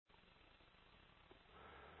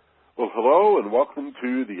Well, hello, and welcome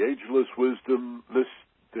to the Ageless Wisdom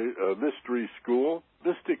Mystery School.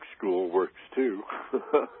 Mystic School works, too.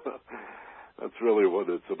 That's really what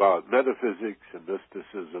it's about, metaphysics and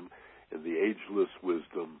mysticism in the Ageless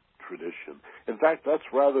Wisdom tradition. In fact, that's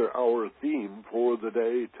rather our theme for the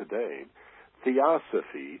day today,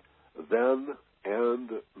 Theosophy, then and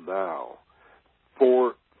now.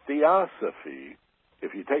 For Theosophy,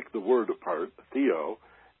 if you take the word apart, Theo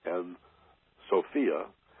and Sophia,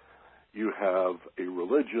 you have a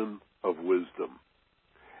religion of wisdom.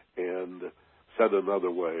 And said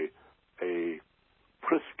another way, a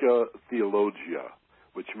Prisca Theologia,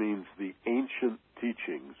 which means the ancient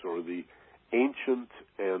teachings or the ancient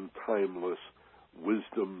and timeless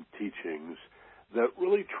wisdom teachings that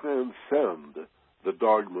really transcend the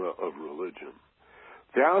dogma of religion.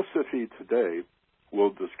 Theosophy today we'll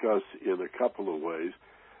discuss in a couple of ways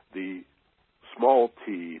the small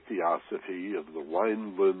t theosophy of the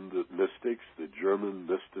Rhineland mystics, the German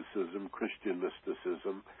mysticism, Christian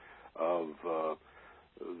mysticism of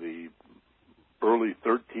the early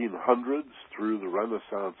 1300s through the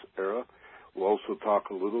Renaissance era. We'll also talk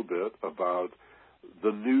a little bit about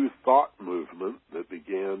the New Thought movement that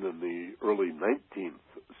began in the early 19th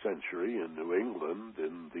century in New England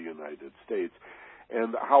in the United States,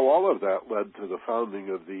 and how all of that led to the founding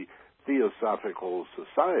of the Theosophical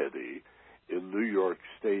Society in New York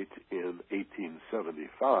State in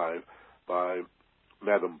 1875 by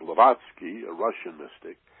Madame Blavatsky, a Russian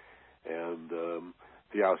mystic, and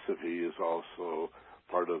Theosophy is also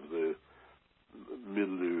part of the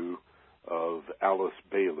milieu of Alice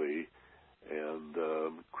Bailey and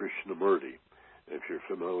Krishnamurti, if you're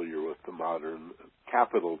familiar with the modern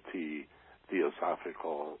capital T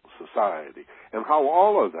Theosophical Society, and how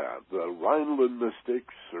all of that, the Rhineland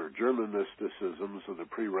mystics or German mysticisms of the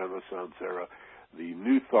pre-Renaissance era, the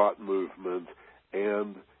New Thought movement,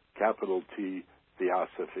 and capital T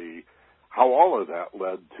Theosophy, how all of that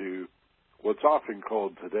led to what's often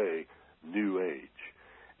called today New Age.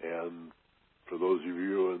 And for those of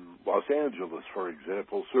you in Los Angeles, for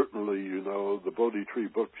example, certainly you know the Bodhi Tree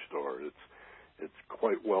Bookstore. It's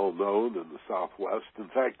quite well known in the Southwest. In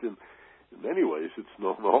fact, in many ways, it's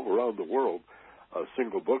known all around the world, a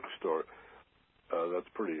single bookstore. That's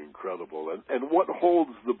pretty incredible. And what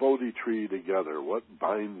holds the Bodhi Tree together? What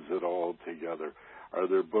binds it all together? Are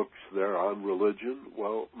there books there on religion?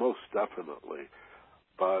 Well, most definitely.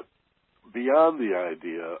 But beyond the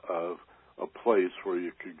idea of a place where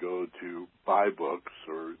you could go to buy books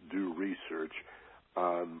or do research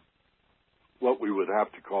on what we would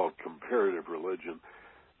have to call comparative religion,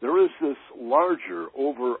 there is this larger,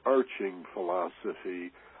 overarching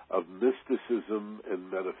philosophy of mysticism and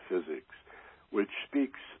metaphysics, which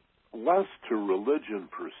speaks less to religion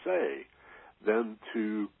per se than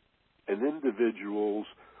to an individual's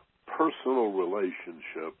personal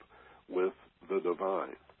relationship with the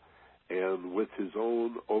divine and with his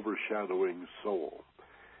own overshadowing soul.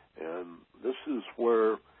 And this is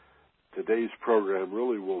where today's program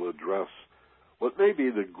really will address what may be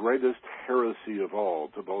the greatest heresy of all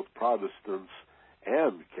to both Protestants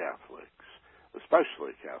and Catholics,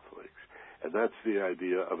 especially Catholics, and that's the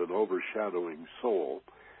idea of an overshadowing soul,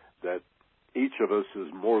 that each of us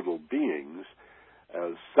as mortal beings,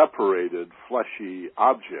 as separated fleshy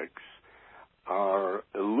objects, are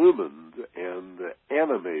illumined and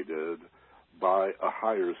animated by a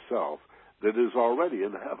higher self that is already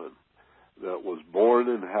in heaven, that was born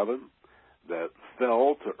in heaven, that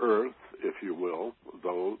fell to earth, if you will,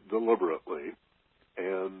 though deliberately,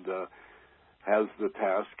 and has the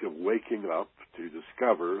task of waking up to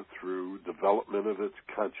discover through development of its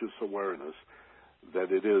conscious awareness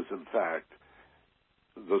that it is, in fact,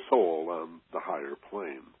 the soul on the higher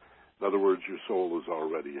plane. In other words, your soul is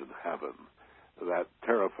already in heaven. That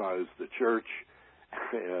terrifies the church,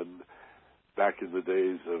 and back in the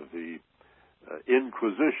days of the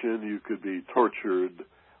Inquisition, you could be tortured,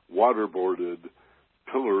 waterboarded,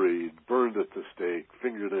 pilloried, burned at the stake,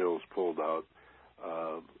 fingernails pulled out,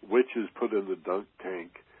 witches put in the dunk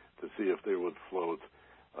tank to see if they would float,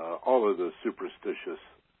 all of the superstitious,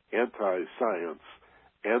 anti-science,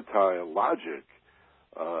 anti-logic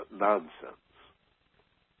nonsense.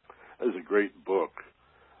 There's a great book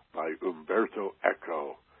by Umberto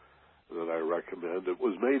Eco that I recommend. It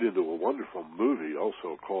was made into a wonderful movie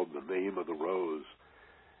also called The Name of the Rose.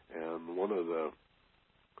 And one of the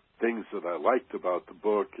things that I liked about the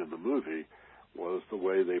book and the movie was the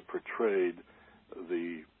way they portrayed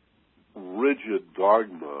the rigid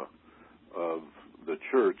dogma of the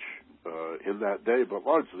church in that day, but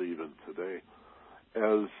largely even today,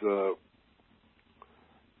 as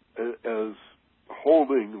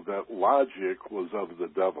holding that logic was of the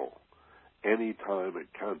devil, any time it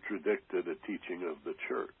contradicted a teaching of the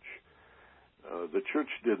church. The church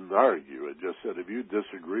didn't argue. It just said, if you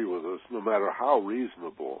disagree with us, no matter how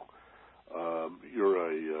reasonable,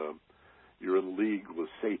 you're in league with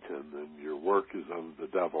Satan and your work is of the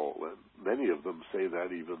devil. And many of them say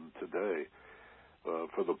that even today.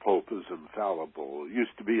 For the Pope is infallible. He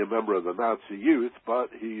used to be a member of the Nazi youth, but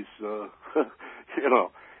he's,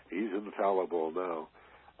 he's infallible now.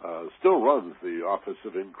 Still runs the Office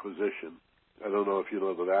of Inquisition. I don't know if you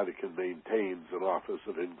know the Vatican maintains an Office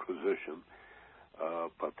of Inquisition,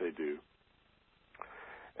 but they do.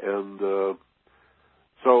 And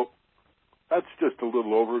so that's just a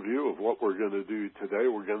little overview of what we're going to do today.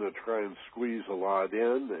 We're going to try and squeeze a lot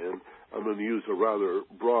in, and I'm going to use a rather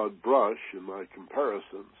broad brush in my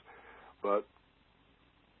comparisons. But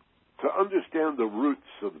to understand the roots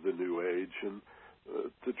of the New Age and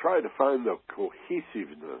to try to find the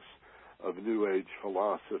cohesiveness of New Age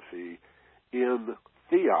philosophy in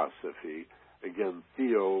Theosophy, again,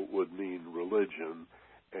 Theo would mean religion,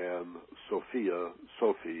 and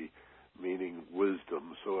Sophie, meaning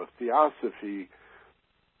wisdom. So if Theosophy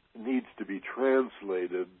needs to be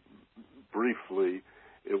translated briefly,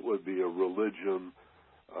 it would be a religion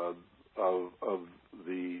of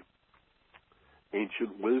the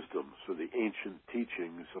ancient wisdoms, or the ancient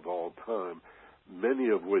teachings of all time, many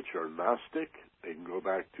of which are Gnostic. They can go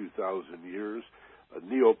back 2,000 years.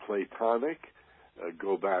 Neoplatonic,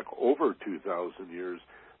 go back over 2,000 years.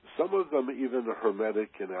 Some of them even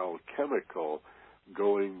Hermetic and alchemical,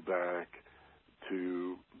 going back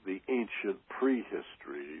to the ancient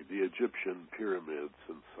prehistory, the Egyptian pyramids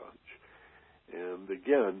and such. And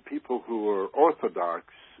again, people who are orthodox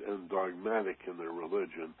and dogmatic in their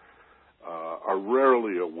religion are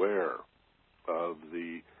rarely aware of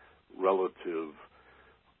the relative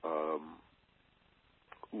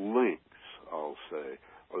links, I'll say,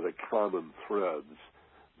 or the common threads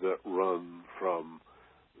that run from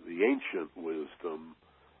the ancient wisdom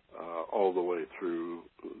all the way through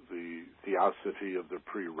the Theosophy of the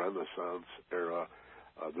pre-Renaissance era,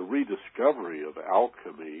 the rediscovery of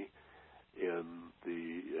alchemy in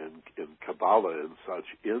Kabbalah and such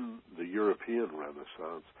in the European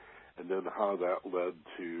Renaissance, and then how that led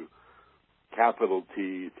to capital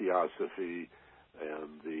T Theosophy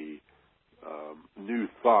and the New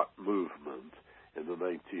Thought movement in the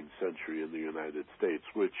 19th century in the United States,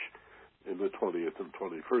 which in the 20th and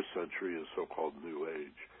 21st century is so-called New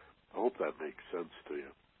Age. I hope that makes sense to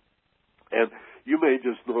you. And you may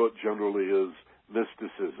just know it generally as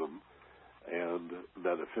mysticism and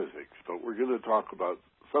metaphysics, but we're going to talk about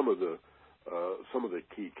some of the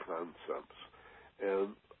key concepts.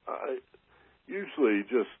 And I usually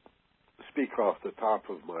just speak off the top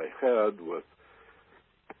of my head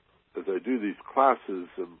as I do these classes,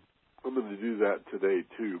 and I'm going to do that today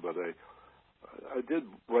too, but I did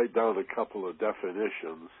write down a couple of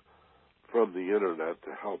definitions from the Internet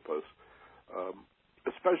to help us,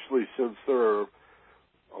 especially since there are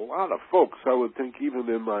a lot of folks, I would think, even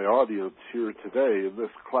in my audience here today, in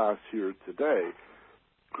this class here today,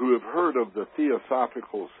 who have heard of the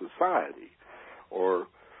Theosophical Society, or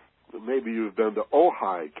maybe you've been to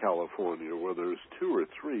Ojai, California, where there's 2 or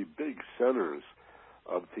 3 big centers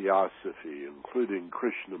of Theosophy, including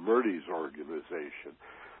Krishnamurti's organization,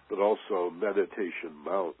 but also Meditation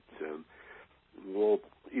Mount. And we'll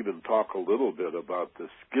even talk a little bit about the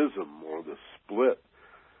schism or the split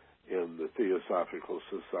in the Theosophical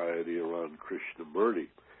Society around Krishnamurti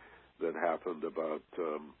that happened about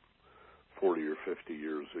 40 or 50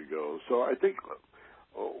 years ago. So I think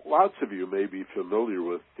lots of you may be familiar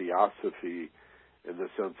with Theosophy in the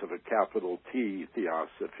sense of a capital T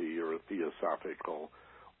Theosophy or a Theosophical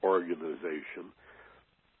organization.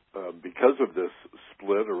 Because of this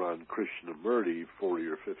split around Krishnamurti 40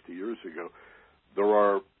 or 50 years ago, there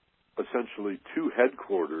are essentially 2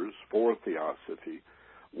 headquarters for Theosophy.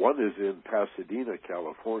 One is in Pasadena,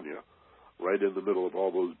 California, right in the middle of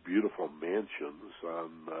all those beautiful mansions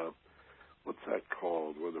on, what's that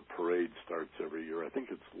called, where the parade starts every year? I think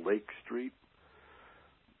it's Lake Street.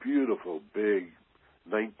 Beautiful, big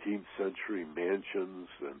 19th century mansions,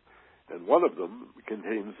 and one of them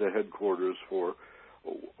contains the headquarters for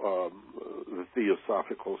the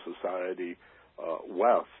Theosophical Society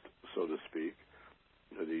West, so to speak,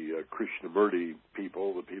 the Krishnamurti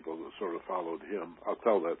people, the people that sort of followed him. I'll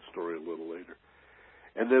tell that story a little later.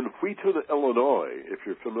 And then Wheaton, Illinois, if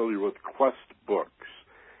you're familiar with Quest Books,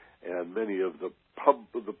 and many of the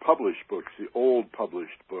published books, the old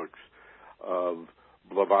published books of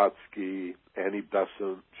Blavatsky, Annie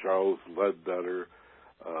Besant, Charles Ledbetter,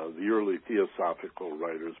 the early Theosophical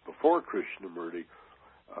writers before Krishnamurti,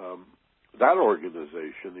 that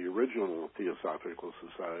organization, the original Theosophical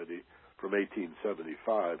Society from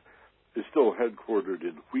 1875, is still headquartered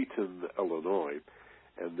in Wheaton, Illinois,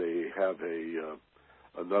 and they have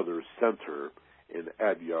another center in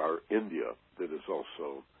Adyar, India, that is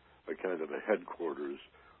also a kind of a headquarters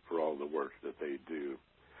for all the work that they do.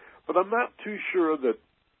 But I'm not too sure that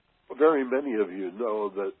very many of you know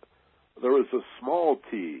that there is a small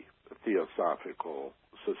t Theosophical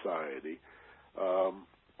Society,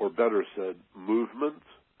 or better said, movement,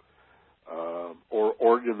 or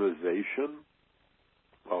organization,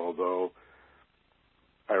 although,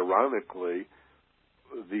 ironically,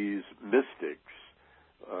 these mystics,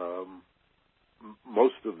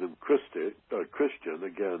 most of them Christian,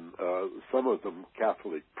 again, some of them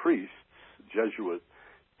Catholic priests, Jesuit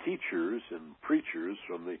teachers and preachers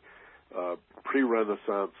from the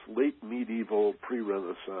pre-Renaissance, late medieval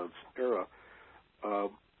pre-Renaissance era,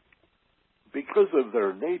 because of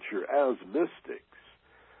their nature as mystics,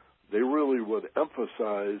 they really would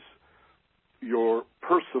emphasize your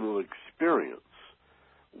personal experience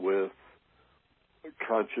with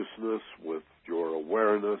consciousness, with your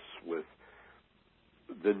awareness, with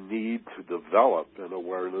the need to develop an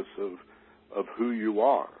awareness of who you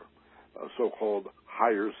are, a so-called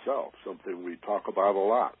higher self, something we talk about a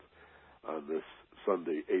lot on this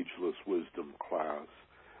Sunday Ageless Wisdom class.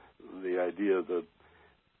 The idea that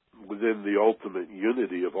within the ultimate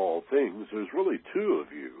unity of all things, there's really two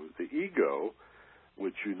of you, the ego,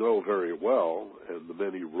 which you know very well, and the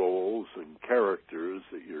many roles and characters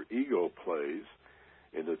that your ego plays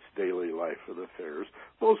in its daily life and affairs,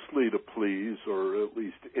 mostly to please or at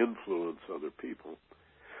least influence other people.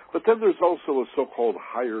 But then there's also a so-called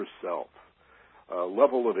higher self, a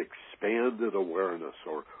level of expanded awareness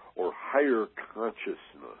or higher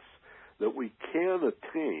consciousness that we can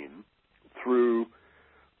attain through,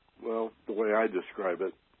 well, the way I describe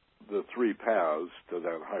it, the three paths to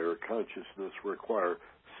that higher consciousness require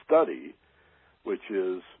study, which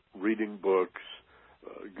is reading books,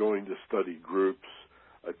 going to study groups,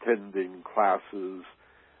 attending classes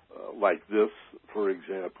like this, for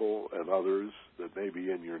example, and others that may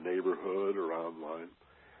be in your neighborhood or online.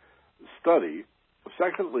 Study.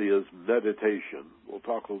 Secondly is meditation. We'll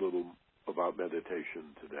talk a little about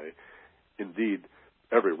meditation today. Indeed,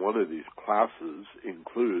 every one of these classes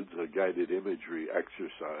includes a guided imagery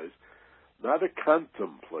exercise, not a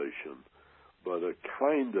contemplation, but a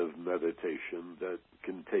kind of meditation that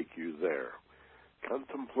can take you there.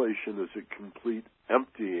 Contemplation is a complete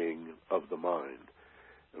emptying of the mind.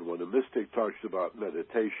 And when a mystic talks about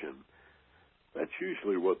meditation, that's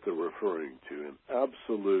usually what they're referring to, an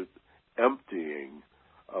absolute emptying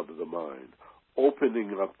of the mind,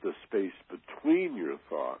 opening up the space between your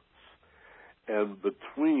thoughts and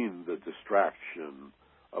between the distraction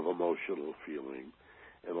of emotional feeling,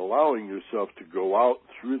 and allowing yourself to go out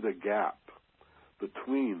through the gap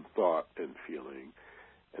between thought and feeling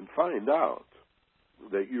and find out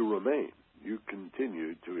that you remain, you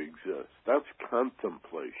continue to exist. That's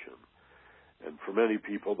contemplation. And for many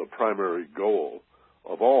people, the primary goal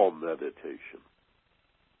of all meditation.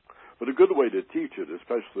 But a good way to teach it,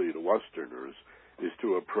 especially to Westerners, is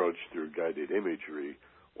to approach through guided imagery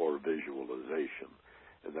or visualization.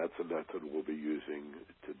 And that's a method we'll be using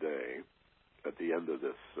today at the end of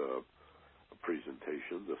this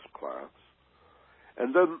presentation, this class.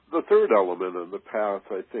 And then the third element in the path,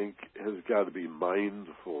 I think, has got to be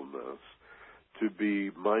mindfulness, to be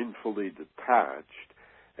mindfully detached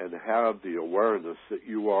and have the awareness that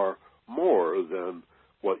you are more than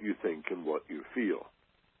what you think and what you feel.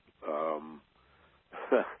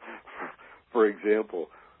 For example,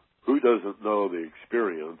 who doesn't know the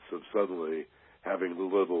experience of suddenly having the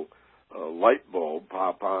little light bulb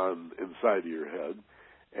pop on inside of your head,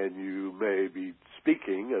 and you may be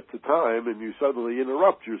speaking at the time, and you suddenly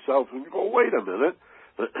interrupt yourself and you go, wait a minute,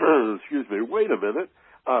 excuse me, wait a minute,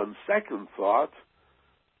 on second thought,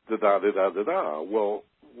 da-da-da-da-da-da. Well,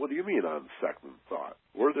 what do you mean on second thought?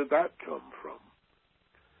 Where did that come from?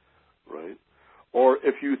 Right? Or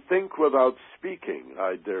if you think without speaking,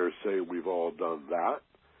 I dare say we've all done that,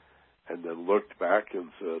 and then looked back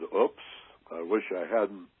and said, oops, I wish I'd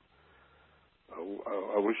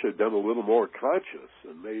been a little more conscious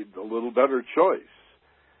and made a little better choice,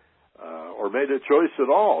 or made a choice at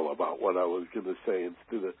all about what I was going to say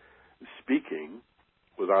instead of speaking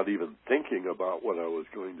without even thinking about what I was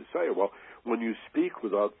going to say. Well, when you speak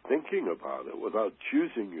without thinking about it, without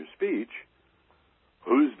choosing your speech,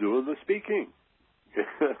 who's doing the speaking?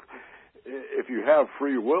 If you have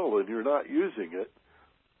free will and you're not using it,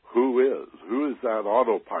 who is? Who is that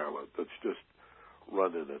autopilot that's just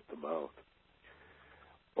running at the mouth?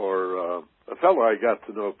 Or a fellow I got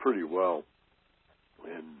to know pretty well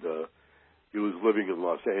And he was living in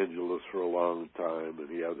Los Angeles for a long time, and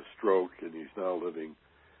he had a stroke, and he's now living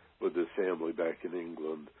with his family back in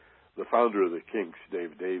England. The founder of the Kinks,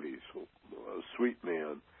 Dave Davies, a sweet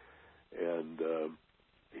man, and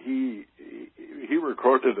he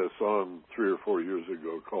recorded a song 3 or 4 years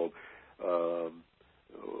ago called,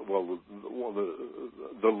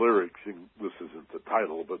 the lyrics, this isn't the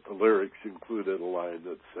title, but the lyrics included a line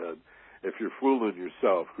that said, "If you're fooling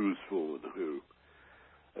yourself, who's fooling who?"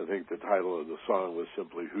 I think the title of the song was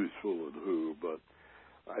simply "Who's Fooling Who," but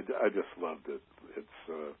I just loved it. It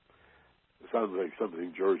sounds like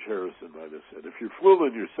something George Harrison might have said. If you're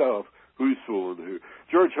fooling yourself, who's fooling who?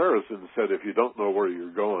 George Harrison said, if you don't know where you're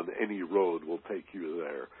going, any road will take you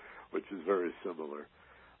there, which is very similar.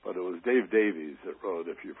 But it was Dave Davies that wrote,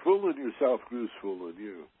 if you're fooling yourself, who's fooling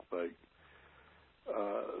you? Like,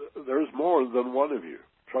 there's more than one of you.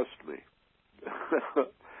 Trust me.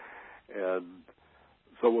 And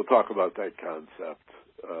so we'll talk about that concept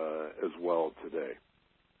as well today.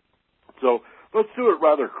 So let's do it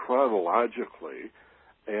rather chronologically,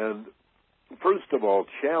 and first of all,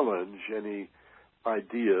 challenge any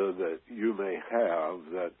idea that you may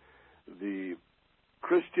have that the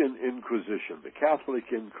Christian Inquisition, the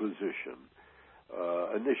Catholic Inquisition,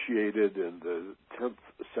 initiated in the 10th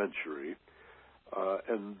century,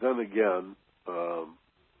 and then again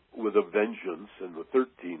with a vengeance in the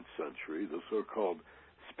 13th century, the so-called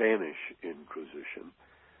Spanish Inquisition,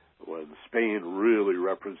 when Spain really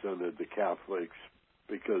represented the Catholics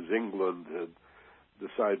because England had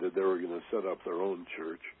decided they were going to set up their own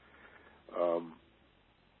church.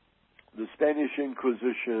 The Spanish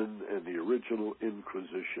Inquisition and the original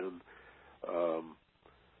Inquisition,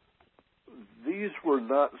 these were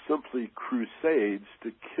not simply crusades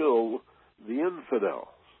to kill the infidels,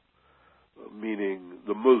 meaning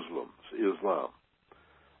the Muslims, Islam,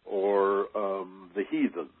 or the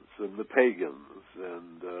heathens and the pagans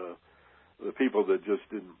and the people that just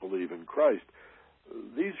didn't believe in Christ.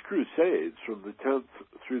 These crusades from the 10th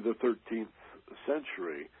through the 13th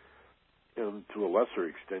century, and to a lesser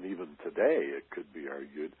extent even today, it could be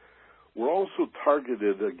argued, were also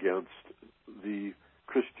targeted against the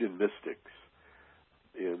Christian mystics.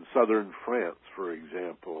 In southern France, for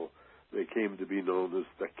example, they came to be known as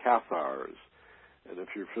the Cathars. And if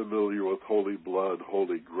you're familiar with Holy Blood,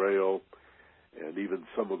 Holy Grail, and even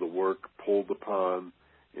some of the work pulled upon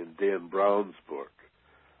in Dan Brown's book,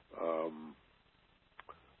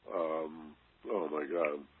 oh my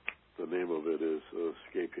God, the name of it is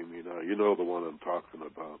escaping me now. You know the one I'm talking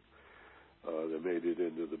about. They made it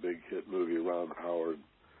into the big hit movie. Ron Howard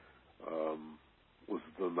was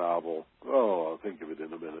the novel. Oh, I'll think of it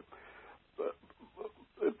in a minute. But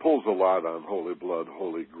it pulls a lot on Holy Blood,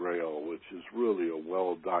 Holy Grail, which is really a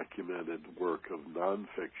well-documented work of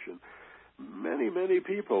nonfiction. Many, many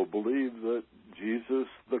people believe that Jesus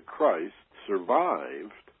the Christ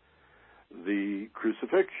survived the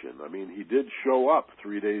crucifixion. I mean, he did show up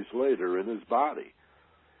 3 days later in his body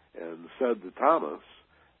and said to Thomas,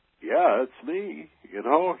 yeah, it's me. You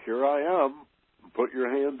know, here I am. Put your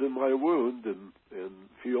hand in my wound and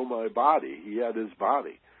feel my body. He had his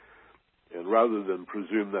body. And rather than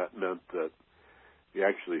presume that meant that he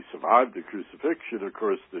actually survived the crucifixion, of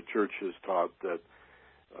course, the church has taught that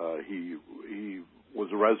he was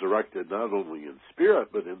resurrected not only in spirit,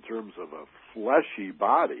 but in terms of a fleshy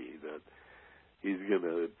body that he's going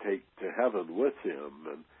to take to heaven with him.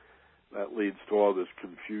 And that leads to all this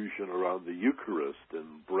confusion around the Eucharist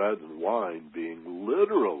and bread and wine being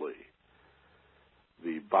literally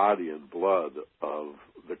the body and blood of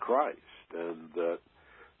the Christ. And that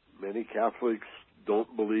many Catholics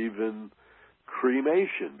don't believe in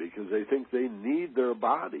cremation because they think they need their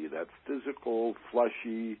body, that physical,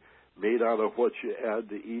 fleshy, made out of what you had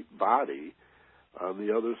to eat body on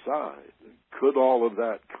the other side. Could all of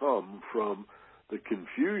that come from the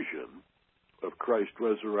confusion of Christ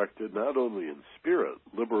resurrected not only in spirit,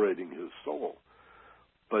 liberating his soul,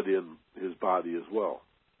 but in his body as well?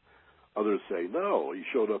 Others say, no, he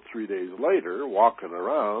showed up 3 days later, walking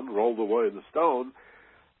around, rolled away the stone,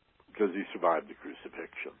 because he survived the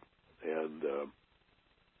crucifixion. And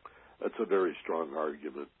that's a very strong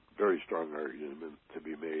argument to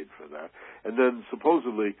be made for that. And then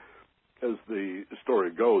supposedly, as the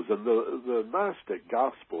story goes, and the Gnostic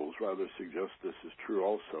Gospels rather suggest this is true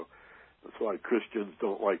also. That's why Christians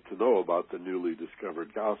don't like to know about the newly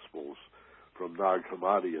discovered Gospels from Nag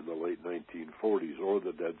Hammadi in the late 1940s or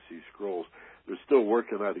the Dead Sea Scrolls. They're still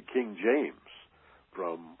working out of King James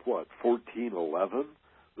from, 1411?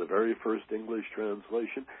 The very first English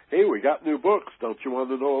translation. Hey, we got new books. Don't you want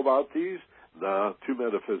to know about these? Nah, too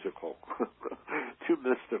metaphysical, too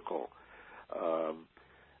mystical.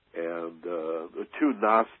 and too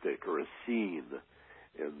Gnostic or Essene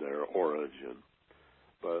in their origin.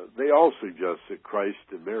 But they all suggest that Christ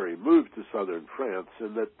and Mary moved to southern France,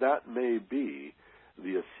 and that may be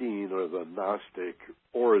the Essene or the Gnostic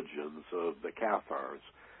origins of the Cathars.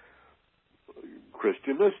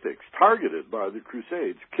 Christian mystics targeted by the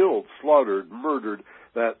Crusades, killed, slaughtered, murdered.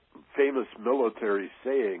 That famous military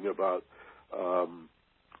saying about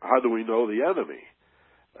how do we know the enemy?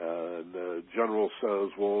 And the general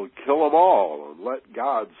says, well, kill them all and let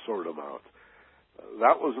God sort them out.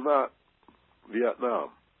 That was not Vietnam.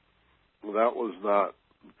 That was not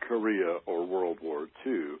Korea or World War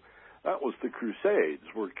II. That was the Crusades.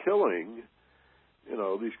 We're killing,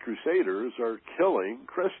 these crusaders are killing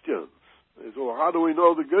Christians. They said, well, how do we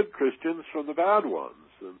know the good Christians from the bad ones?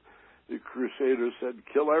 And the Crusaders said,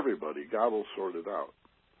 kill everybody. God will sort it out.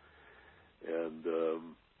 And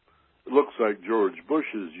it looks like George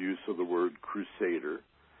Bush's use of the word crusader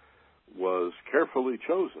was carefully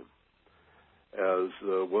chosen, as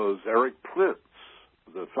was Eric Prince,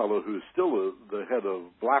 the fellow who's still the head of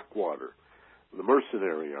Blackwater, the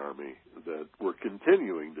mercenary army that we're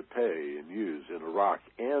continuing to pay and use in Iraq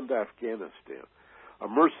and Afghanistan. A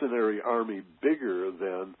mercenary army bigger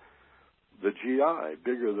than the GI,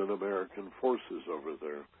 bigger than American forces over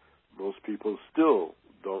there. Most people still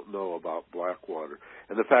don't know about Blackwater.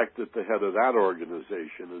 And the fact that the head of that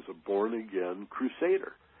organization is a born-again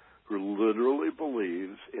crusader who literally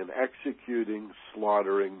believes in executing,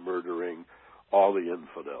 slaughtering, murdering all the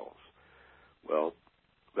infidels. Well,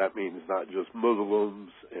 that means not just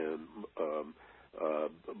Muslims and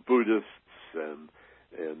Buddhists and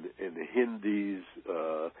Hindus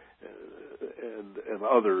and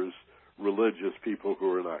others, religious people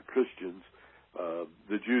who are not Christians.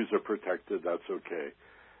 The Jews are protected, that's okay.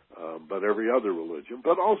 But every other religion,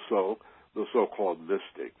 but also the so-called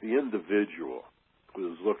mystic, the individual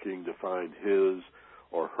who is looking to find his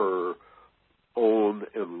or her own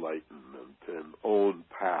enlightenment and own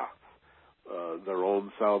path, their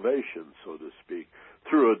own salvation, so to speak,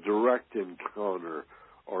 through a direct encounter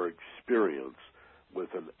or experience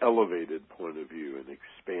with an elevated point of view and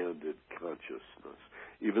expanded consciousness.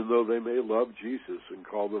 Even though they may love Jesus and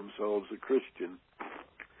call themselves a Christian,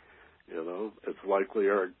 it's likely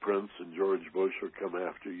Eric Prince and George Bush will come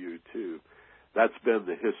after you too. That's been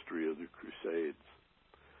the history of the Crusades.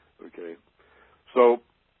 Okay? So,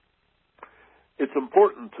 it's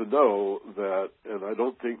important to know that, and I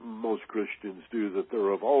don't think most Christians do, that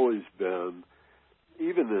there have always been,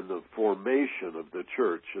 even in the formation of the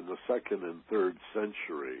church in the 2nd and 3rd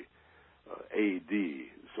century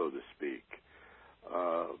A.D., so to speak,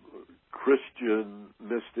 Christian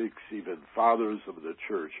mystics, even fathers of the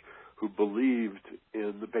church, who believed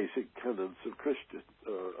in the basic tenets of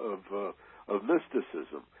of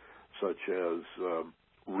mysticism, such as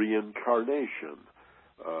reincarnation,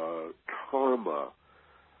 karma,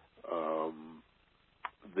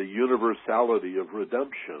 the universality of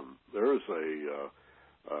redemption. There's a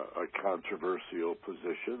controversial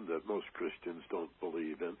position that most Christians don't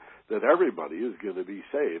believe in, that everybody is going to be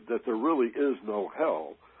saved, that there really is no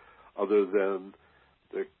hell other than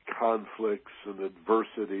the conflicts and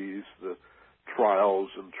adversities, the trials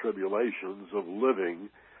and tribulations of living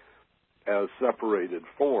as separated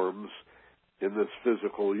forms in this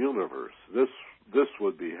physical universe. This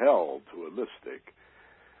would be hell to a mystic.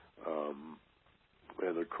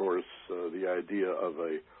 And of course, the idea of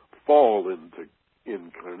a fall into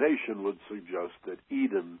incarnation would suggest that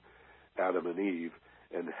Eden, Adam and Eve,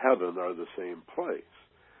 and heaven are the same place,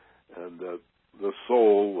 and that the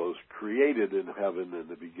soul was created in heaven in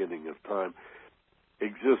the beginning of time,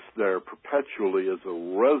 exists there perpetually as a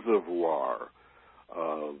reservoir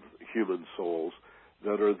of human souls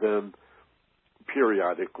that are then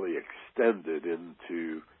periodically extended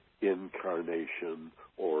into incarnation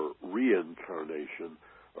or reincarnation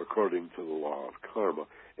according to the law of karma,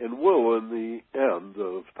 and will in the end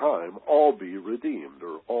of time all be redeemed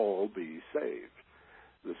or all be saved.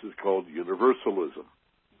 This is called universalism.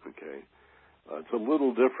 Okay? It's a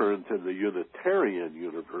little different in the Unitarian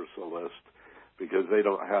Universalist because they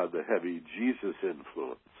don't have the heavy Jesus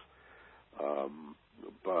influence.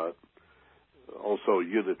 But also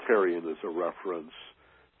Unitarian is a reference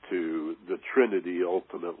to the Trinity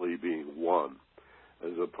ultimately being one,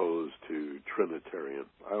 as opposed to Trinitarian.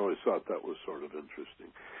 I always thought that was sort of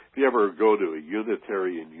interesting. If you ever go to a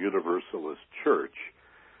Unitarian Universalist church,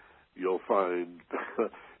 you'll find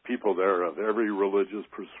people there of every religious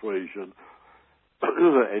persuasion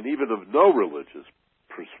and even of no religious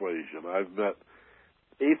persuasion. I've met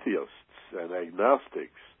atheists and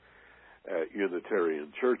agnostics at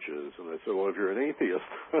Unitarian churches, and I said, well, if you're an atheist,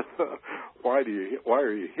 why why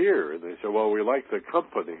are you here? And they say, well, we like the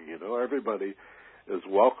company. Everybody is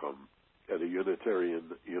welcome at a Unitarian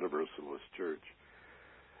Universalist church.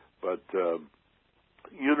 But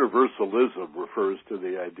universalism refers to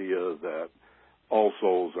the idea that all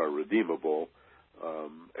souls are redeemable.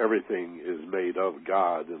 Everything is made of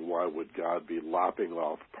God, and why would God be lopping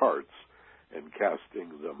off parts and casting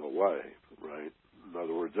them away, right? In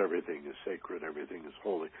other words, everything is sacred, everything is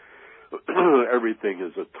holy. Everything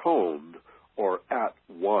is atoned or at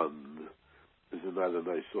one. Isn't that a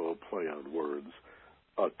nice little play on words?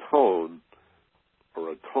 Atone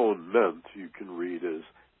or atonement, you can read as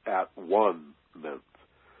at one meant.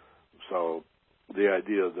 So the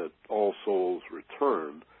idea that all souls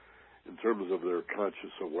return in terms of their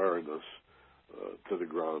conscious awareness to the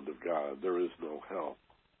ground of God. There is no hell.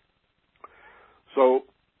 So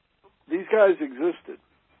these guys existed.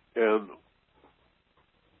 And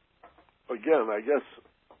again, I guess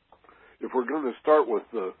if we're going to start with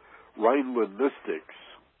the Rhineland mystics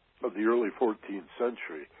of the early 14th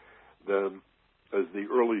century, then as the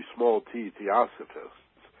early small t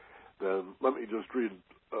Theosophists, then let me just read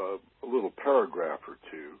a little paragraph or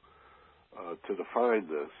two to define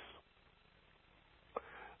this.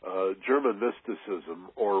 German mysticism,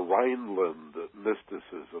 or Rhineland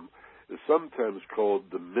mysticism, is sometimes called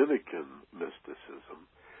Dominican mysticism,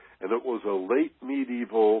 and it was a late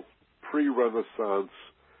medieval, pre-Renaissance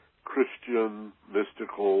Christian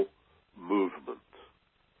mystical movement,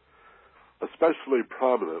 especially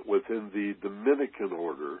prominent within the Dominican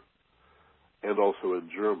order and also in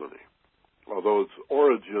Germany, although its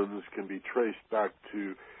origins can be traced back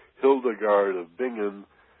to Hildegard of Bingen.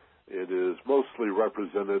 It is mostly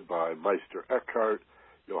represented by Meister Eckhart,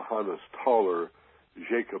 Johannes Tauler,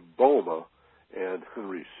 Jacob Boehme, and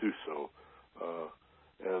Henry Suso.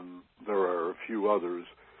 And there are a few others,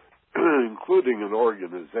 including an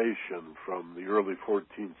organization from the early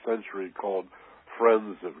 14th century called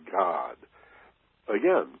Friends of God.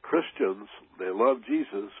 Again, Christians, they loved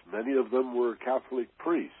Jesus. Many of them were Catholic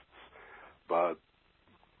priests, but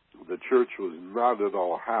the church was not at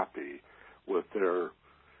all happy with their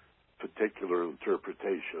particular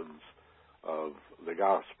interpretations of the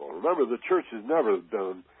gospel. Remember, the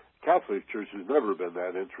Catholic Church has never been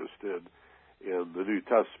that interested in the New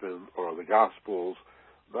Testament or the Gospels.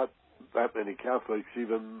 Not that many Catholics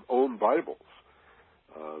even own Bibles.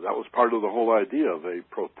 That was part of the whole idea of a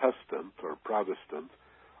Protestant or Protestant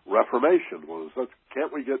Reformation was,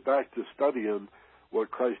 can't we get back to studying what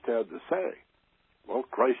Christ had to say? Well,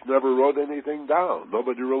 Christ never wrote anything down.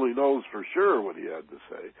 Nobody really knows for sure what he had to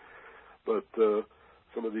say. But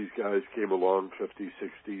some of these guys came along 50,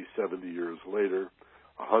 60, 70 years later,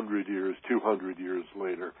 100 years, 200 years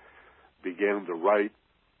later, began to write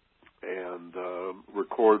and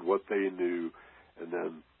record what they knew, and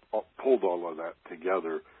then pulled all of that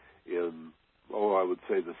together in, I would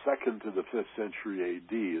say the 2nd to the 5th century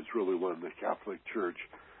A.D. is really when the Catholic Church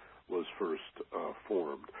was first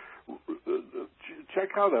formed. Check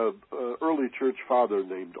out an early church father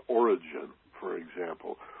named Origen, for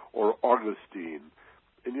example, or Augustine,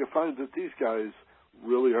 and you find that these guys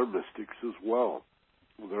really are mystics as well.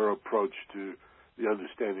 Their approach to the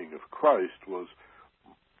understanding of Christ was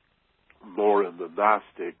more in the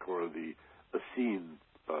Gnostic or the Essene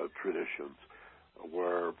traditions,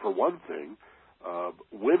 where, for one thing,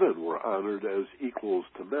 women were honored as equals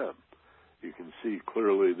to men. You can see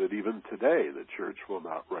clearly that even today the church will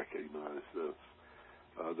not recognize this,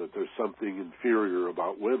 that there's something inferior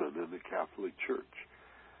about women in the Catholic Church.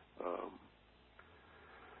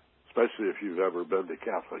 Especially if you've ever been to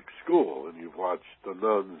Catholic school and you've watched the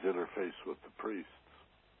nuns interface with the priests.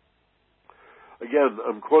 Again,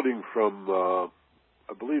 I'm quoting from,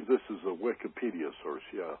 I believe this is a Wikipedia source,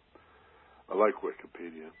 yeah. I like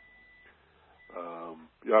Wikipedia.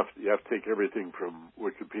 You have to take everything from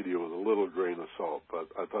Wikipedia with a little grain of salt, but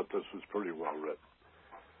I thought this was pretty well written.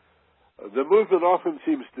 The movement often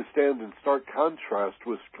seems to stand in stark contrast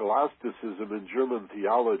with scholasticism in German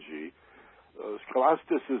theology.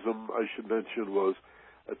 Scholasticism, I should mention, was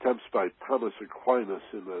attempts by Thomas Aquinas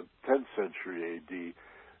in the 10th century A.D.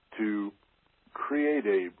 to create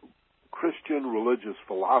a Christian religious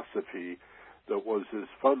philosophy that was as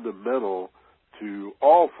fundamental to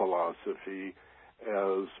all philosophy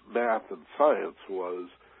as math and science was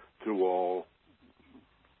to all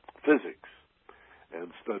physics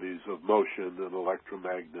and studies of motion and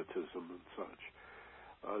electromagnetism and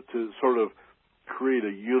such, to sort of create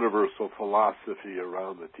a universal philosophy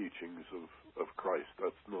around the teachings of Christ.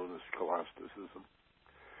 That's known as scholasticism.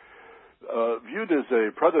 Viewed as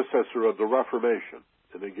a predecessor of the Reformation,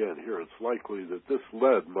 and again, here it's likely that this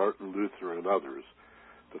led Martin Luther and others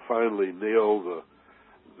to finally nail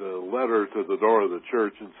the letter to the door of the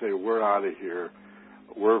church and say, we're out of here.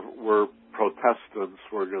 We're Protestants.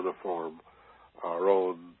 We're going to form our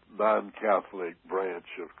own non-Catholic branch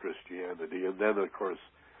of Christianity. And then, of course,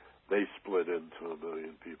 they split into a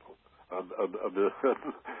million people,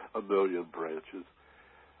 a million branches.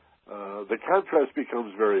 The contrast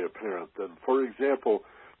becomes very apparent. And, for example,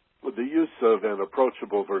 the use of an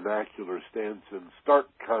approachable vernacular stands in stark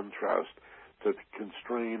contrast to the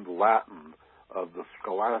constrained Latin of the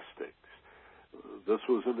scholastics. This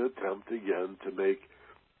was an attempt, again, to make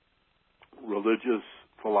religious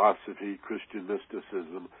philosophy, Christian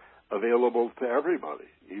mysticism, available to everybody,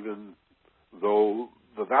 even though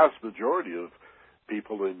the vast majority of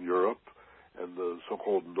people in Europe and the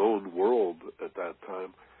so-called known world at that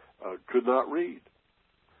time could not read.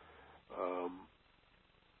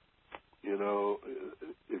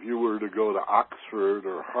 If you were to go to Oxford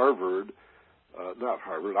or Harvard,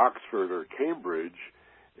 Oxford or Cambridge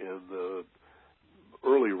in the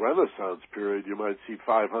early Renaissance period, you might see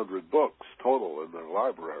 500 books total in their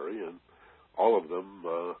library, and all of them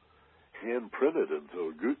hand-printed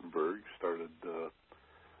until Gutenberg started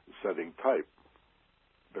setting type.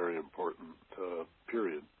 Very important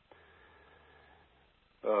period.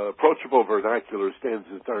 Approachable vernacular stands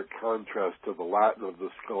in stark contrast to the Latin of the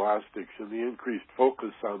scholastics, and the increased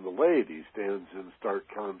focus on the laity stands in stark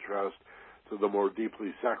contrast to the more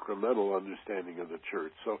deeply sacramental understanding of the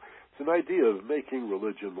church. So it's an idea of making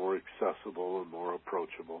religion more accessible and more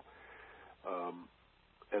approachable.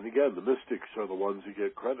 And again, the mystics are the ones who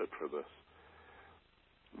get credit for this.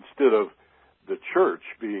 Instead of the church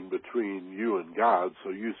being between you and God,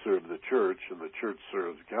 so you serve the church and the church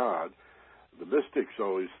serves God, the mystics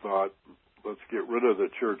always thought, let's get rid of the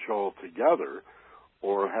church altogether,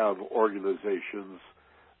 or have organizations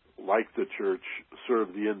like the church serve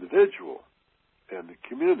the individual and the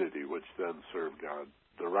community, which then serve God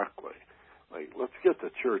directly. Like, let's get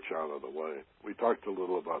the church out of the way. We talked a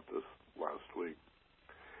little about this last week.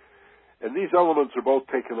 And these elements are both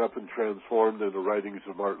taken up and transformed in the writings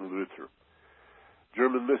of Martin Luther.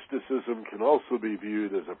 German mysticism can also be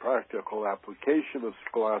viewed as a practical application of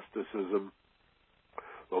scholasticism,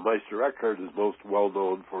 though Meister Eckhart is most well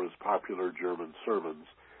known for his popular German sermons.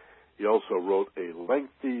 He also wrote a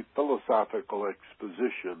lengthy philosophical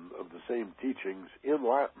exposition of the same teachings in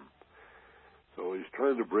Latin. So he's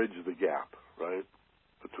trying to bridge the gap, right,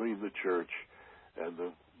 between the church and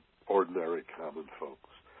the ordinary common folks.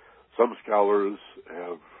 Some scholars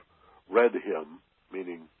have read him,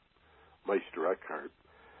 meaning Meister Eckhart,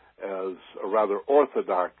 as a rather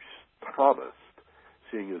orthodox Thomist,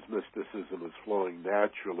 seeing his mysticism as flowing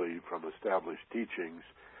naturally from established teachings,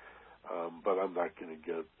 but I'm not going to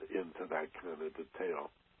get into that kind of detail.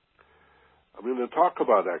 I'm going to talk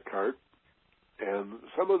about Eckhart and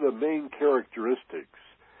some of the main characteristics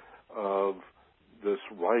of this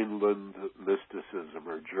Rhineland mysticism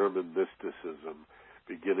or German mysticism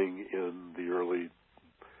beginning in the early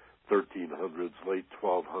 1300s, late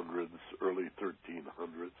 1200s, early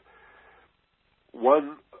 1300s.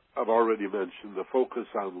 One, I've already mentioned, the focus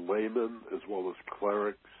on laymen as well as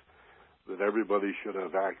clerics, that everybody should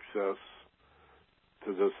have access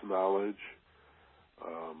to this knowledge.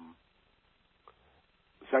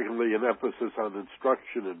 Secondly, an emphasis on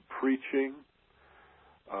instruction and preaching,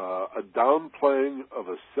 a downplaying of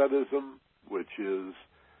asceticism, which is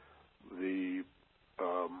the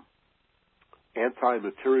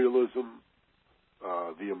anti-materialism,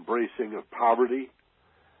 the embracing of poverty,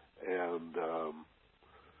 and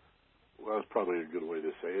that's probably a good way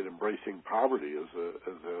to say it, embracing poverty as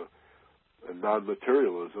a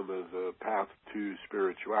non-materialism as a path to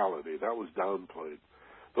spirituality. That was downplayed,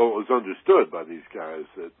 though it was understood by these guys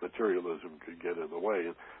that materialism could get in the way.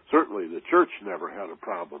 And certainly the church never had a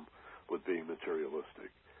problem with being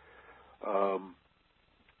materialistic.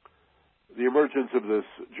 The emergence of this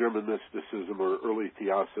German mysticism or early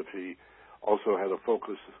Theosophy also had a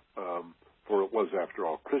focus, for it was, after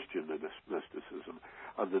all, Christian mysticism,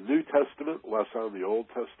 on the New Testament, less on the Old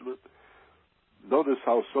Testament. Notice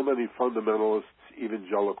how so many fundamentalists,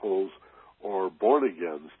 evangelicals, or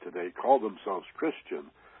born-agains today call themselves Christian,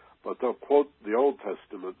 but they'll quote the Old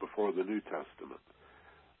Testament before the New Testament.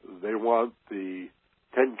 They want the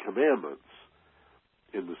Ten Commandments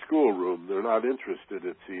in the schoolroom. They're not interested,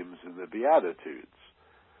 it seems, in the Beatitudes.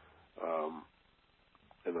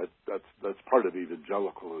 And that's part of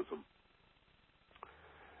evangelicalism.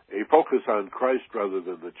 A focus on Christ rather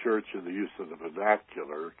than the church and the use of the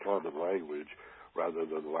vernacular, common language, rather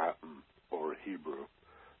than Latin or Hebrew.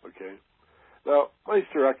 Okay? Now,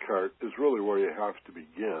 Meister Eckhart is really where you have to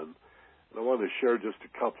begin. And I want to share just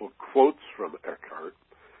a couple of quotes from Eckhart.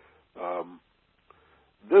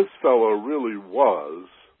 this fellow really was,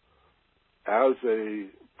 as a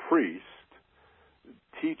priest,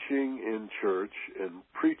 teaching in church and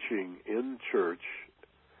preaching in church,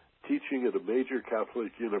 teaching at a major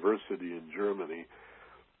Catholic university in Germany,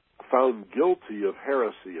 found guilty of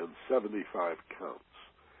heresy in 75 counts.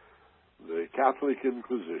 The Catholic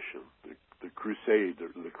Inquisition, the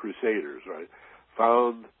Crusaders, right,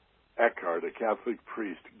 found Eckhart, a Catholic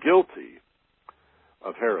priest, guilty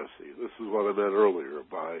of heresy. This is what I meant earlier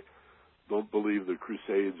by don't believe the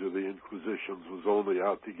Crusades or the Inquisitions was only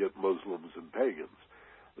out to get Muslims and pagans.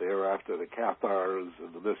 They were after the Cathars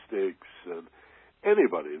and the mystics and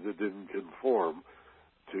anybody that didn't conform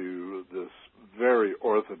to this very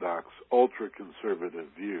orthodox, ultra-conservative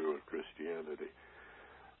view of Christianity.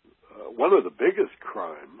 One of the biggest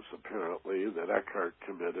crimes, apparently, that Eckhart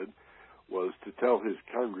committed was to tell his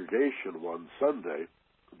congregation one Sunday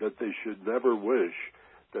that they should never wish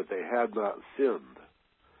that they had not sinned.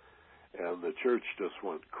 And the church just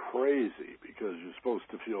went crazy because you're supposed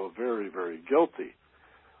to feel very, very guilty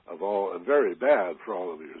of all, and very bad for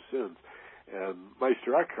all of your sins. And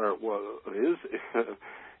Meister Eckhart, his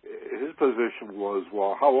position was,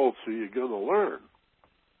 well, how else are you going to learn?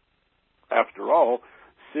 After all,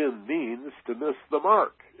 sin means to miss the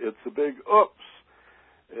mark. It's a big oops.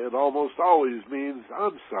 It almost always means,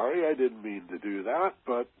 I'm sorry, I didn't mean to do that,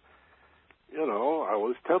 but, I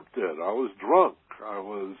was tempted, I was drunk, I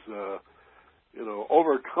was,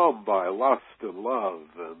 overcome by lust and love,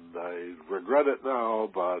 and I regret it now,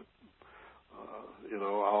 but,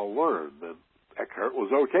 I'll learn. And Eckhart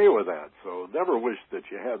was okay with that, so never wish that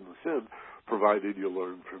you hadn't sinned, provided you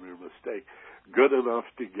learned from your mistake. Good enough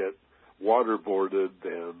to get waterboarded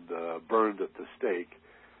and burned at the stake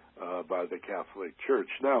by the Catholic Church.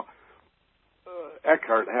 Now,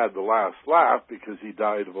 Eckhart had the last laugh because he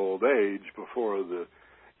died of old age before the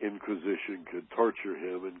Inquisition could torture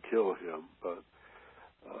him and kill him, but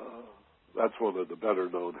that's one of the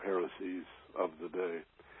better-known heresies of the day.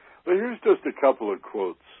 But here's just a couple of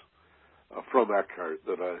quotes from Eckhart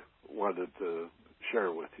that I wanted to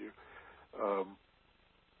share with you.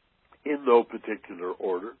 In no particular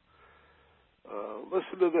order.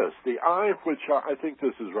 Listen to this. The eye which I think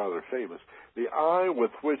this is rather famous. The eye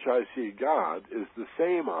with which I see God is the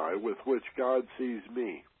same eye with which God sees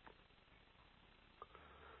me.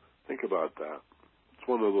 Think about that. It's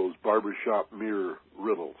one of those barbershop mirror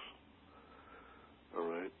riddles. All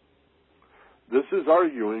right. This is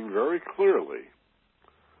arguing very clearly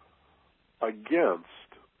against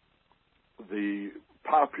the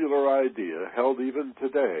popular idea held even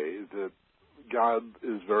today that God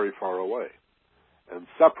is very far away and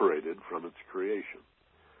separated from its creation.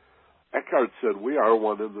 Eckhart said, we are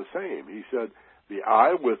one and the same. He said, the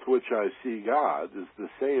eye with which I see God is the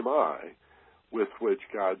same eye with which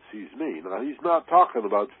God sees me. Now, he's not talking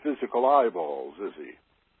about physical eyeballs, is he?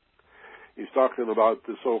 He's talking about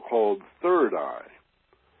the so-called third eye.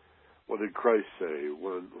 What did Christ say?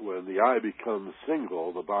 When the eye becomes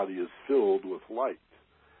single, the body is filled with light.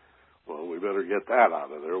 Well, we better get that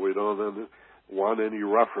out of there. We don't want any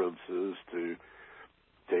references to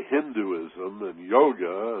Hinduism and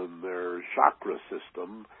yoga and their chakra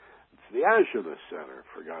system. It's the Ajna Center,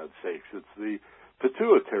 for God's sakes. It's the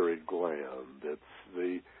pituitary gland. It's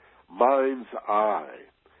the mind's eye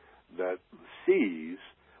that sees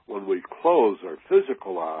when we close our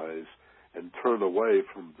physical eyes and turn away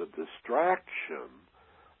from the distraction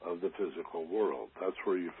of the physical world. That's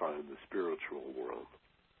where you find the spiritual world.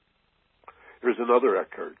 Here's another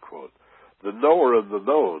Eckhart quote. The knower and the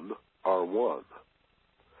known are one.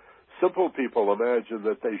 Simple people imagine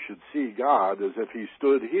that they should see God as if he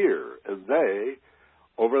stood here and they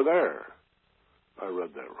over there. I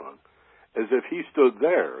read that wrong. As if he stood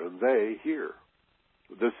there and they here.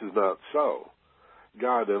 This is not so.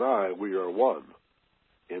 God and I, we are one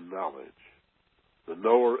in knowledge. The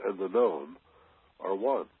knower and the known are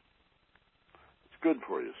one. It's good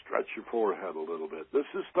for you. Stretch your forehead a little bit. This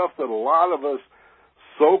is stuff that a lot of us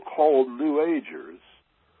so-called New Agers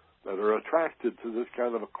that are attracted to this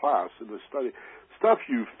kind of a class and this study, stuff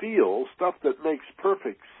you feel, stuff that makes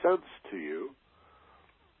perfect sense to you,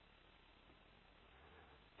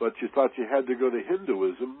 but you thought you had to go to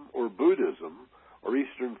Hinduism or Buddhism or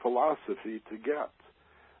Eastern philosophy to get.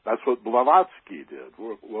 That's what Blavatsky did.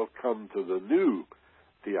 We'll come to the new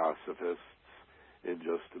Theosophists in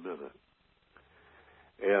just a minute.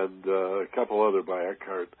 And a couple other by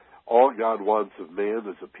Eckhart. All God wants of man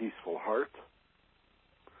is a peaceful heart.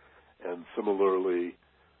 And similarly,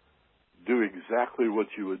 do exactly what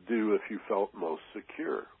you would do if you felt most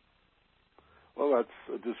secure. Well, that's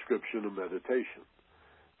a description of meditation,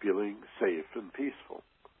 feeling safe and peaceful.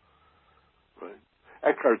 Right?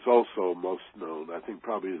 Eckhart's also most known, I think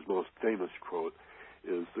probably his most famous quote,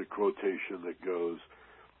 is the quotation that goes,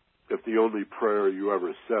 "If the only prayer you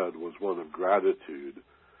ever said was one of gratitude,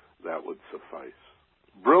 that would suffice."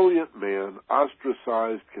 Brilliant man,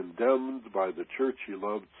 ostracized, condemned by the church he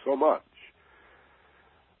loved so much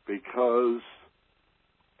because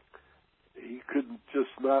he could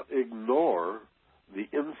just not ignore the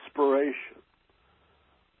inspiration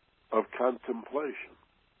of contemplation.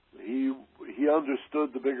 He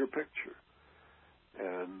understood the bigger picture,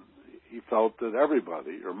 and he felt that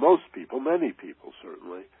everybody, or most people, many people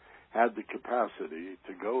certainly, had the capacity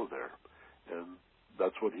to go there, and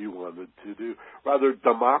that's what he wanted to do, rather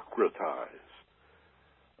democratize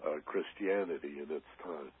Christianity in its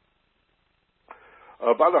time.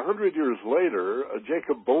 About 100 years later,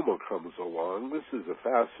 Jacob Boehme comes along. This is a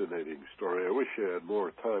fascinating story. I wish I had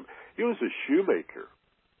more time. He was a shoemaker,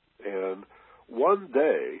 and one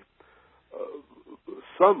day,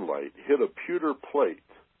 sunlight hit a pewter plate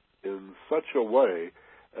in such a way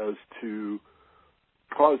as to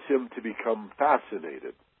cause him to become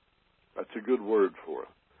fascinated. That's a good word for it.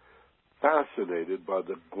 Fascinated by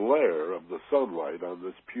the glare of the sunlight on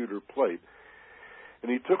this pewter plate.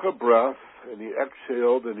 And he took a breath, and he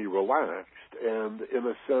exhaled, and he relaxed, and in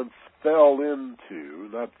a sense fell into,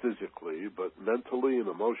 not physically, but mentally and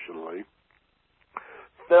emotionally,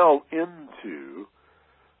 fell into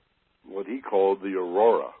what he called the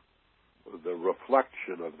aurora, the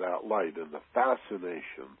reflection of that light and the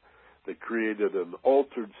fascination that created an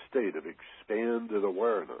altered state of expanded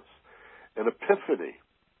awareness, an epiphany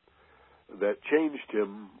that changed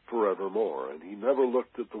him forevermore, and he never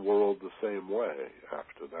looked at the world the same way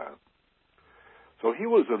after that. So he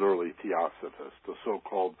was an early theosophist, a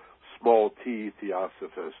so-called small t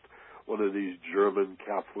theosophist, one of these German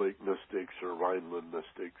Catholic mystics or Rhineland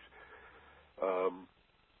mystics.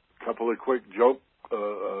 Couple of quick jokes,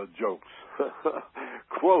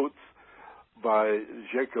 quotes by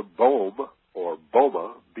Jacob Boehme, or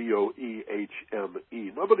Boehme,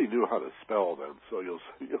 B-O-E-H-M-E. Nobody knew how to spell them, so you'll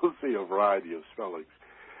see a variety of spellings.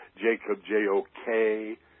 Jacob,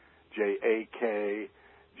 J-O-K, J-A-K,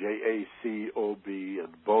 J-A-C-O-B,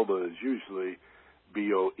 and Boehme is usually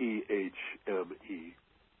B-O-E-H-M-E.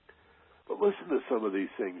 But listen to some of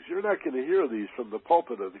these things. You're not going to hear these from the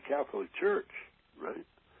pulpit of the Catholic Church, right?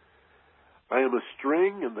 I am a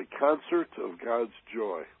string in the concert of God's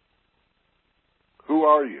joy. Who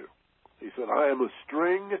are you? He said, I am a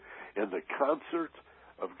string in the concert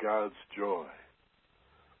of God's joy.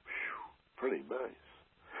 Whew, pretty nice.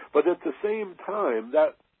 But at the same time,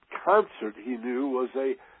 that concert, he knew, was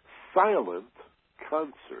a silent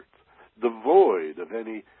concert, devoid of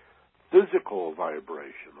any physical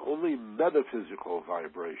vibration, only metaphysical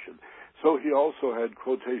vibration. So he also had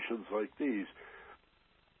quotations like these: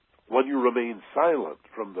 when you remain silent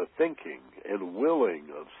from the thinking and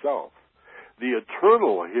willing of self, the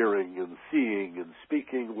eternal hearing and seeing and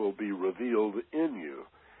speaking will be revealed in you,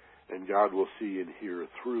 and God will see and hear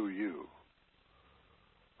through you.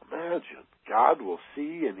 Imagine, God will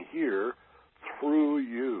see and hear through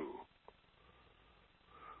you.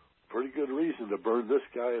 Pretty good reason to burn this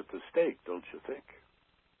guy at the stake, don't you think?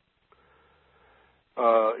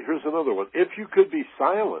 Here's another one. If you could be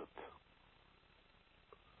silent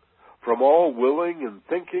from all willing and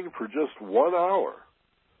thinking for just 1 hour,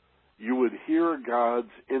 you would hear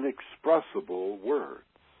God's inexpressible words.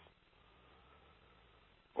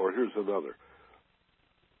 Or here's another.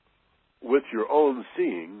 With your own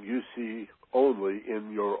seeing, you see only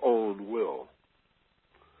in your own will.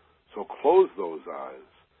 So close those eyes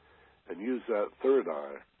and use that third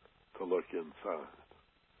eye to look inside.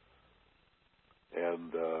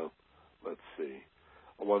 And let's see.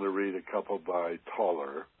 I want to read a couple by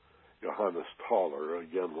Tauler, Johannes Tauler,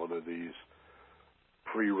 again one of these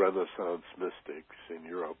pre-Renaissance mystics in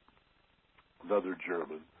Europe, another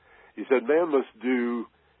German. He said, man must do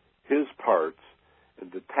his parts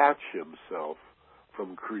and detach himself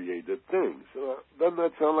from created things. Doesn't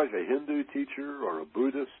that sound like a Hindu teacher or a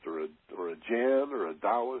Buddhist or a Jain or a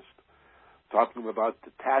Taoist talking about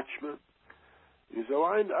detachment? He said, well,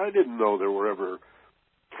 I didn't know there were ever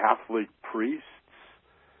Catholic priests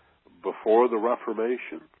before the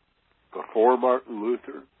Reformation, before Martin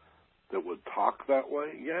Luther, that would talk that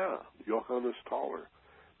way. Yeah, Johannes Tauler.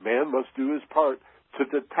 Man must do his part to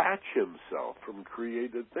detach himself from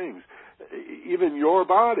created things. Even your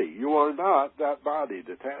body, you are not that body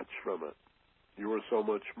detached from it. You are so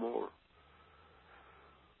much more.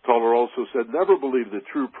 Tauler also said, never believe that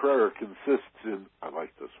true prayer consists in, I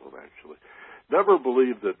like this one actually, never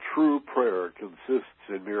believe that true prayer consists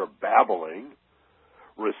in mere babbling,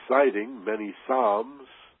 reciting many psalms,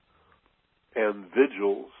 and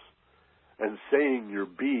vigils and saying your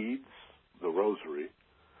beads, the rosary,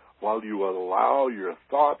 while you allow your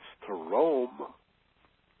thoughts to roam.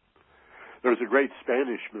 There's a great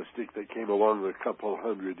Spanish mystic that came along a couple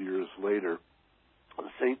hundred years later,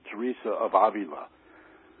 Saint Teresa of Avila,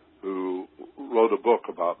 who wrote a book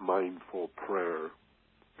about mindful prayer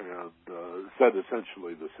and said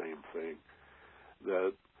essentially the same thing,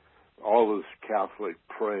 that all this Catholic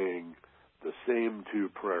praying the same two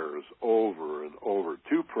prayers over and over,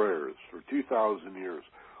 two prayers for 2,000 years,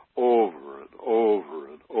 over and over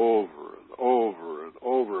and over and over and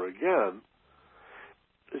over again,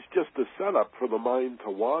 is just a setup for the mind to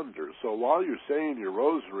wander. So while you're saying your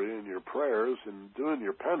rosary and your prayers and doing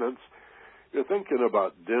your penance, you're thinking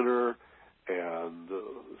about dinner and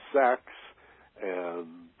sex and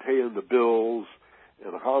paying the bills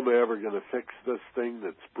and how am I ever going to fix this thing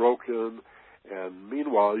that's broken. And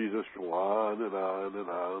meanwhile, you just go on and on and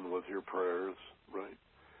on with your prayers, right?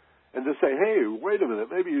 And to say, hey, wait a minute,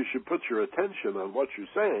 maybe you should put your attention on what you're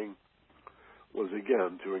saying, was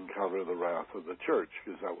again to encounter the wrath of the church,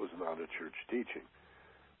 because that was not a church teaching.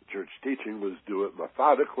 The church teaching was do it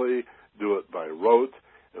methodically, do it by rote,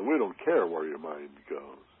 and we don't care where your mind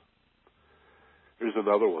goes. Here's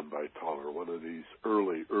another one by Toller, one of these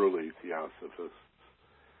early Theosophists.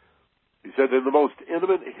 He said, in the most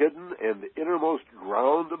intimate, hidden, and innermost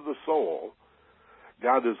ground of the soul,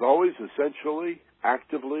 God is always essentially,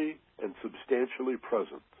 actively, and substantially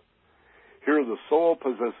present. Here the soul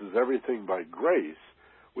possesses everything by grace,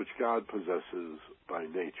 which God possesses by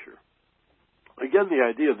nature. Again, the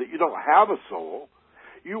idea that you don't have a soul,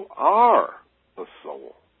 you are a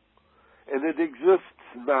soul. And it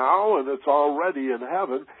exists now, and it's already in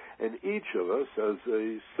heaven, and each of us, as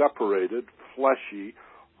a separated, fleshy,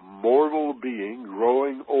 mortal being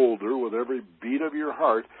growing older with every beat of your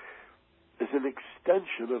heart, is an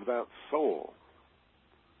extension of that soul.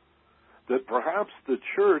 That perhaps the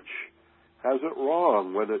church has it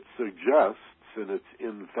wrong when it suggests in its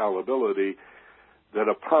infallibility that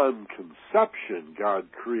upon conception God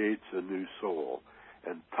creates a new soul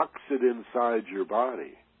and tucks it inside your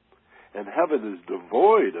body. And heaven is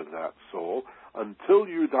devoid of that soul until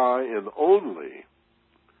you die, and only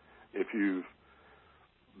if you've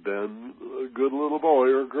been a good little boy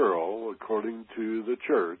or girl, according to the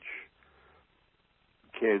church,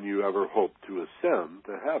 can you ever hope to ascend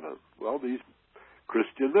to heaven. Well, these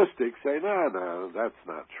Christian mystics say, no, that's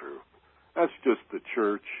not true. That's just the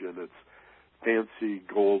church and its fancy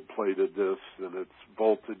gold-platedness and its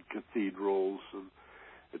vaulted cathedrals and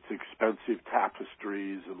its expensive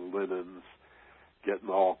tapestries and linens, getting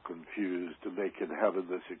all confused and making heaven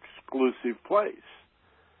this exclusive place.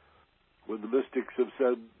 When the mystics have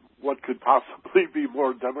said, what could possibly be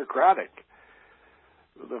more democratic?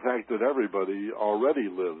 The fact that everybody already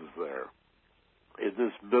lives there, in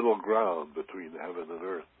this middle ground between heaven and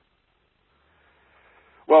earth.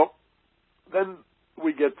 Well, then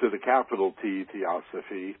we get to the capital T,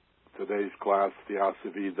 Theosophy. Today's class,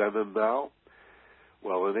 Theosophy, Then and Now.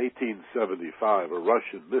 Well, in 1875, a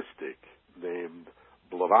Russian mystic named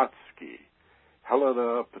Blavatsky,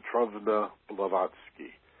 Helena Petrovna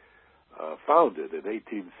Blavatsky, founded in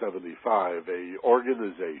 1875 a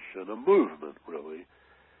organization, a movement really,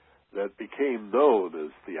 that became known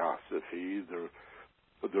as Theosophy,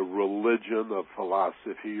 the religion of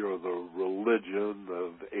philosophy or the religion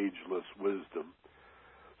of ageless wisdom,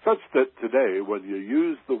 such that today when you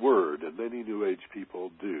use the word, and many New Age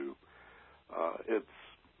people do, it's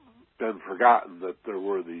been forgotten that there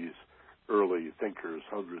were these early thinkers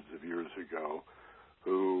hundreds of years ago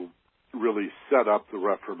who really set up the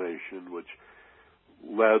Reformation, which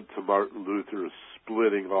led to Martin Luther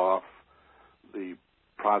splitting off the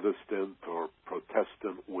Protestant or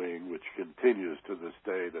Protestant wing, which continues to this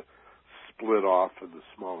day to split off into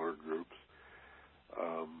smaller groups.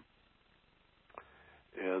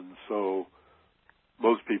 And so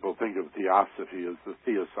most people think of Theosophy as the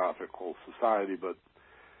Theosophical Society, but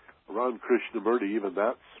around Krishnamurti, even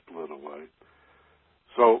that split away.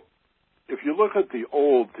 So if you look at the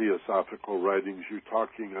old Theosophical writings, you're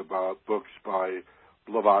talking about books by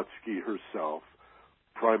Blavatsky herself,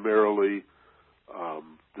 primarily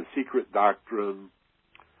The Secret Doctrine,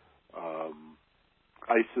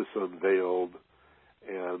 Isis Unveiled,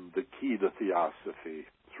 and The Key to Theosophy,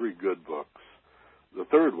 3 good books. The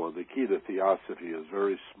third one, The Key to Theosophy, is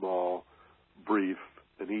very small, brief,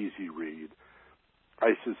 an easy read.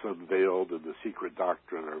 Isis Unveiled and The Secret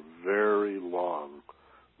Doctrine are very long,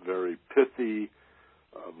 very pithy,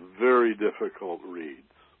 very difficult reads.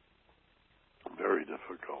 Very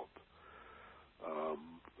difficult.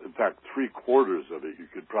 In fact, 3/4 of it you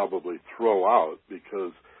could probably throw out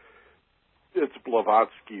because it's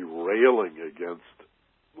Blavatsky railing against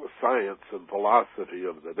science and philosophy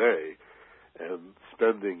of the day and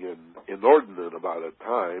spending an inordinate amount of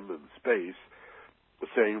time and space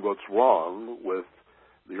saying what's wrong with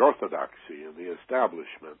the orthodoxy and the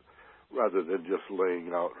establishment, rather than just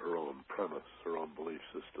laying out her own premise, her own belief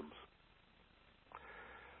systems.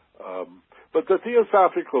 But the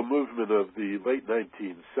theosophical movement of the late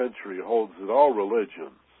 19th century holds that all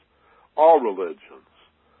religions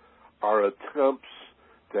are attempts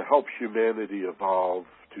to help humanity evolve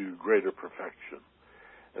to greater perfection,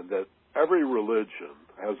 and that every religion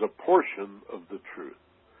has a portion of the truth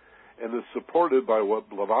and is supported by what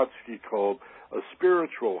Blavatsky called a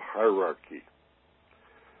spiritual hierarchy.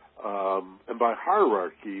 And by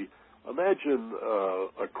hierarchy, imagine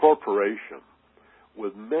a corporation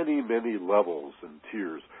with many, many levels and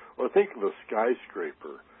tiers. Or think of a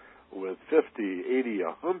skyscraper with 50, 80,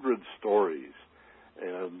 100 stories,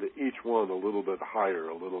 and each one a little bit higher,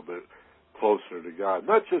 a little bit closer to God.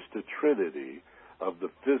 Not just a trinity of the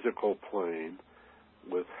physical plane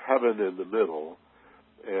with heaven in the middle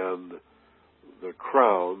and the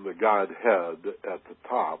crown, the Godhead at the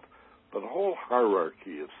top, but a whole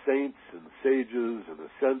hierarchy of saints and sages and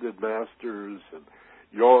ascended masters and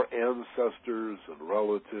your ancestors and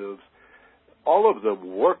relatives, all of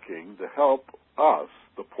them working to help us,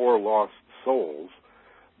 the poor lost souls,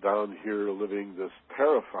 down here living this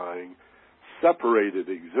terrifying, separated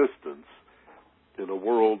existence in a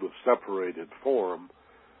world of separated form,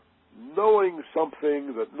 knowing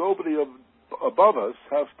something that nobody above us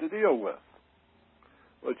has to deal with,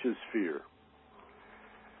 which is fear.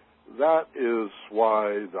 That is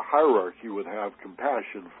why the hierarchy would have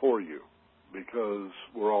compassion for you, because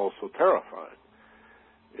we're all so terrified.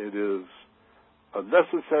 It is a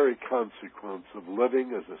necessary consequence of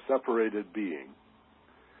living as a separated being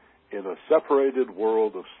in a separated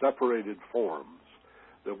world of separated forms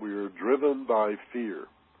that we are driven by fear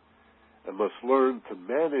and must learn to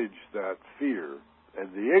manage that fear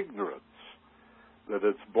and the ignorance that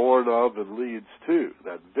it's born of and leads to,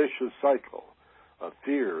 that vicious cycle of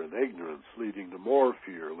fear and ignorance leading to more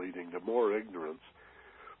fear, leading to more ignorance,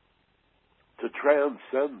 to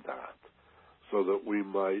transcend that so that we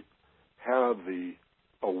might have the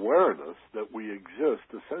awareness that we exist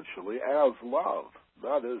essentially as love,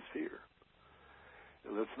 not as fear.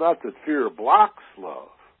 And it's not that fear blocks love,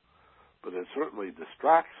 but it certainly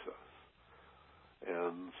distracts us.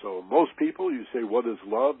 And so most people, you say, what is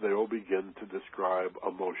love? They all begin to describe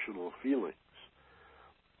emotional feelings.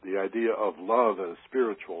 The idea of love as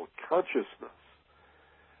spiritual consciousness,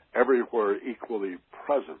 everywhere equally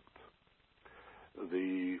present.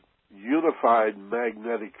 The unified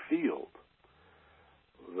magnetic field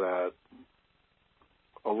that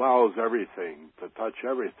allows everything to touch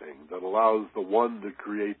everything, that allows the one to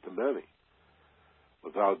create the many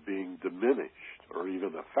without being diminished or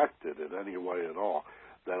even affected in any way at all.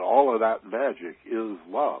 That all of that magic is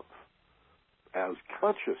love as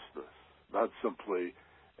consciousness, not simply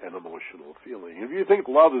an emotional feeling. If you think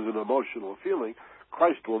love is an emotional feeling,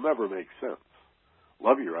 Christ will never make sense.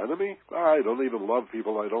 Love your enemy? I don't even love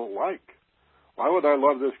people I don't like. Why would I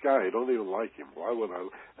love this guy? I don't even like him. Why would I?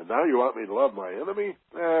 And now you want me to love my enemy?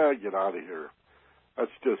 Get out of here. That's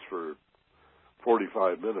just for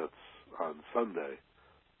 45 minutes on Sunday.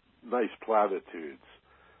 Nice platitudes.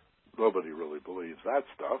 Nobody really believes that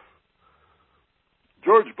stuff.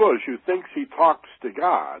 George Bush, who thinks he talks to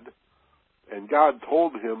God, and God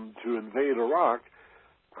told him to invade Iraq,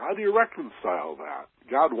 how do you reconcile that?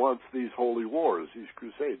 God wants these holy wars, these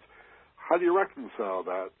crusades. How do you reconcile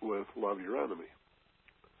that with love your enemy?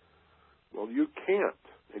 Well, you can't,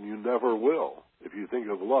 and you never will, if you think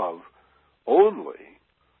of love only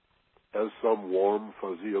as some warm,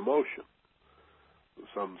 fuzzy emotion,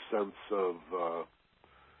 some sense of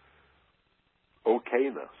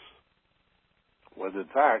okayness, when in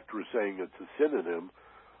fact we're saying it's a synonym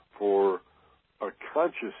for a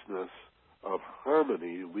consciousness of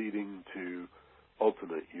harmony leading to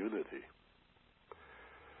ultimate unity.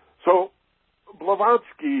 So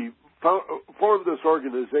Blavatsky formed this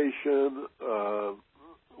organization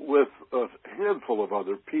with a handful of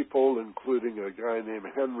other people, including a guy named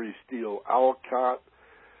Henry Steele Alcott,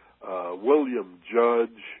 William Judge,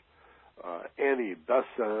 Annie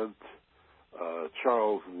Besant,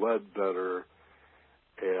 Charles Ledbetter,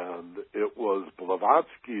 and it was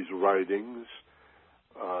Blavatsky's writings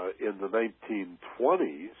in the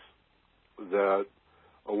 1920s that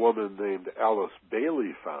a woman named Alice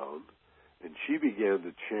Bailey found, and she began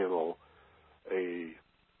to channel a,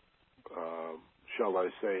 shall I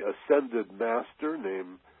say, ascended master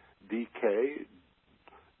named D.K.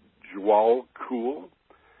 Jwal Kul,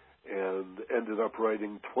 and ended up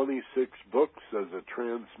writing 26 books as a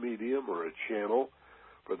transmedium or a channel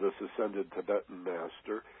for this ascended Tibetan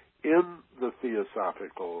master in the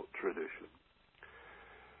Theosophical tradition.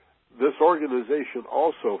 This organization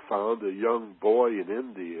also found a young boy in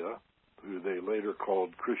India, who they later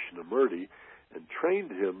called Krishnamurti, and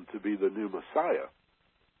trained him to be the new Messiah,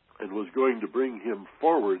 and was going to bring him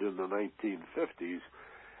forward in the 1950s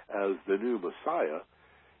as the new Messiah.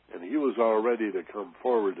 And he was all ready to come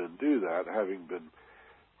forward and do that, having been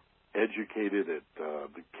educated at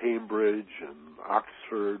Cambridge and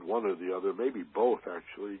Oxford, one or the other, maybe both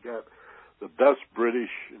actually. He got the best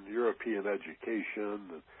British and European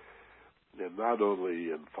education, and not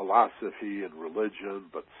only in philosophy and religion,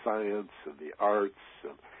 but science and the arts.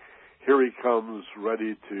 And here he comes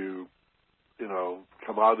ready to,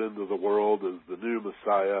 come out into the world as the new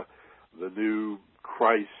Messiah, the new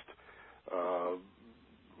Christ,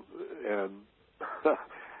 and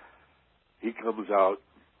he comes out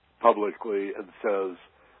publicly and says,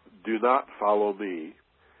 "Do not follow me.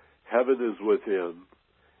 Heaven is within,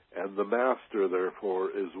 and the Master, therefore,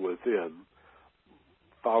 is within.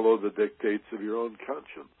 Follow the dictates of your own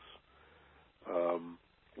conscience.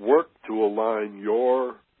 Work to align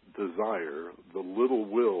your desire, the little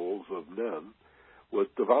wills of men,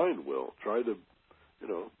 with divine will. Try to,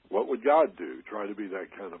 what would God do? Try to be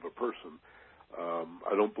that kind of a person.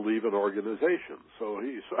 I don't believe in organizations." So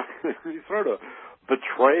he sort of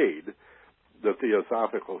betrayed the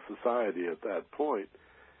Theosophical Society at that point.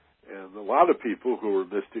 And a lot of people who were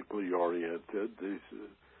mystically oriented, these,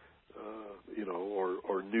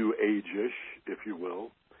 or New Age-ish, if you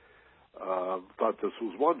will, thought this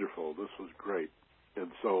was wonderful. This was great.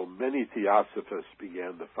 And so many Theosophists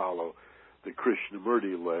began to follow the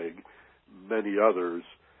Krishnamurti leg. Many others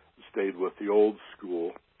stayed with the old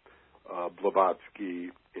school,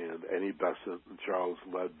 Blavatsky and Annie Besant and Charles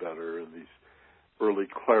Ledbetter, and these early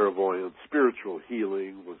clairvoyance, spiritual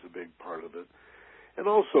healing was a big part of it. And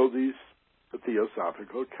also these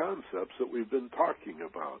theosophical concepts that we've been talking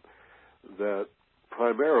about, that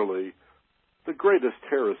primarily the greatest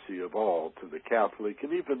heresy of all to the Catholic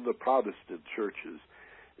and even the Protestant churches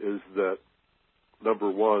is that,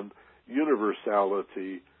 number one,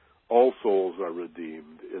 universality, all souls are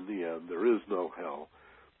redeemed in the end, there is no hell.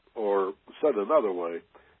 Or said another way,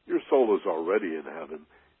 your soul is already in heaven.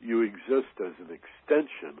 You exist as an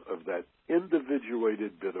extension of that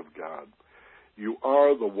individuated bit of God. You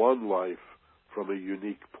are the one life from a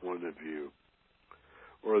unique point of view.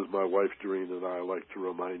 Or as my wife Doreen and I like to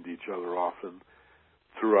remind each other often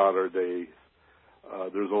throughout our days,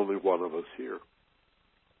 there's only one of us here.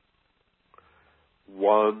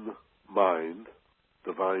 One mind,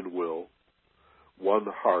 divine will, one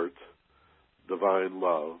heart, divine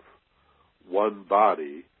love, one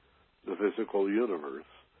body, the physical universe,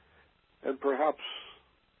 and perhaps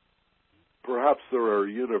there are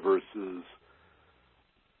universes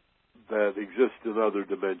that exist in other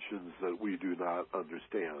dimensions that we do not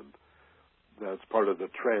understand. That's part of the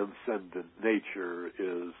transcendent nature,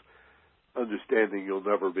 is understanding you'll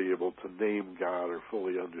never be able to name God or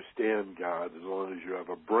fully understand God as long as you have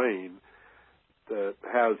a brain that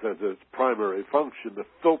has as its primary function to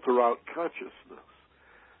filter out consciousness.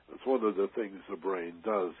 That's one of the things the brain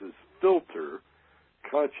does, is filter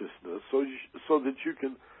consciousness so that you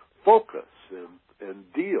can focus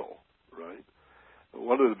and deal, right?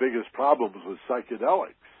 One of the biggest problems with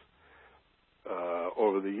psychedelics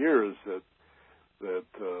over the years that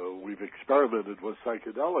we've experimented with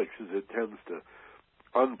psychedelics is it tends to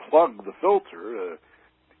unplug the filter,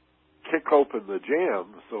 kick open the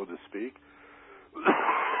jam, so to speak,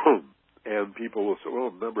 and people will say, well,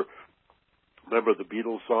 remember the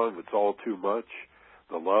Beatles song, "It's All Too Much,"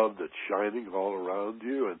 the love that's shining all around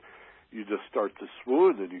you, and you just start to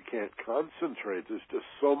swoon and you can't concentrate. There's just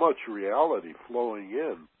so much reality flowing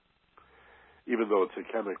in, even though it's a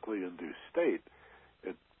chemically induced state.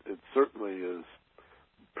 It certainly is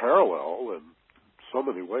parallel in so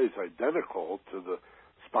many ways identical to the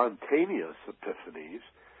spontaneous epiphanies,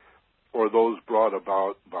 or those brought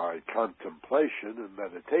about by contemplation and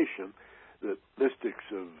meditation that mystics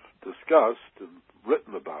have discussed and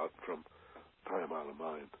written about from time out of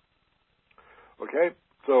mind. Okay,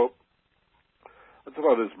 so that's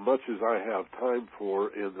about as much as I have time for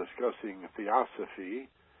in discussing Theosophy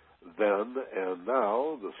then and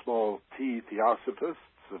now, the small t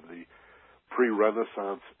Theosophists of the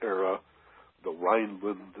pre-Renaissance era, the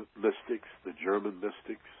Rhineland mystics, the German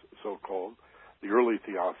mystics, so-called, the early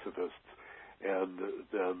Theosophists, and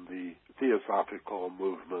then the Theosophical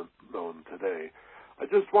movement known today. I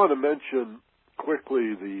just want to mention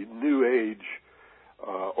quickly the New Age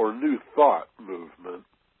or New Thought movement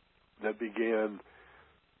that began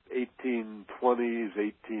 1820s,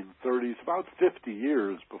 1830s, about 50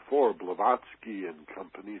 years before Blavatsky and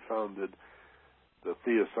company founded the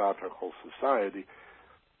Theosophical Society.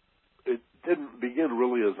 It didn't begin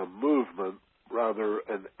really as a movement, rather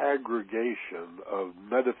an aggregation of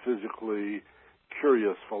metaphysically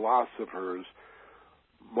curious philosophers,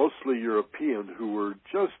 mostly European, who were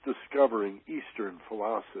just discovering Eastern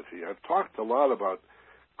philosophy. I've talked a lot about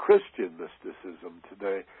Christian mysticism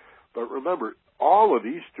today, but remember, all of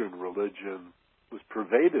Eastern religion was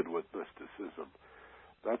pervaded with mysticism.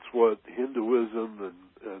 That's what Hinduism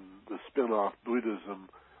and the spin-off Buddhism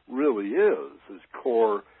really is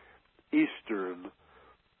core Eastern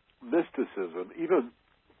mysticism. Even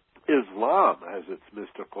Islam has its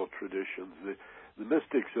mystical traditions. The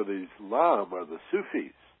mystics of Islam are the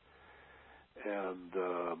Sufis. And,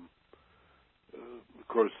 of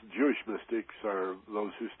course, Jewish mystics are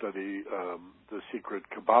those who study the secret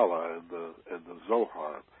Kabbalah and the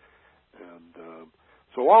Zohar. And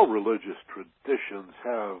so all religious traditions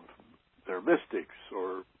have their mystics,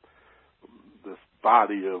 or this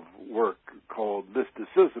body of work called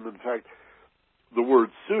mysticism. In fact, the word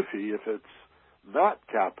Sufi, if it's not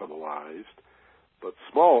capitalized, but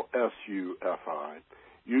small S-U-F-I,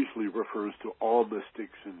 usually refers to all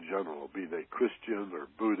mystics in general, be they Christian or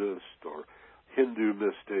Buddhist or Hindu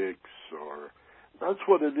mystics, or that's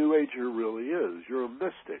what a New Ager really is. You're a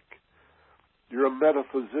mystic. You're a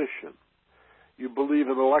metaphysician. You believe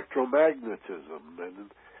in electromagnetism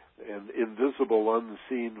and invisible,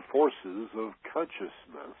 unseen forces of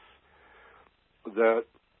consciousness that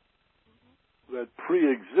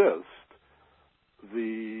pre-exist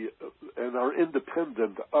and are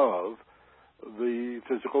independent of the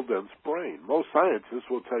physical dense brain. Most scientists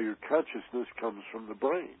will tell you consciousness comes from the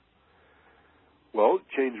brain. Well,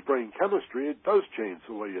 change brain chemistry, it does change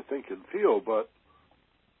the way you think and feel, but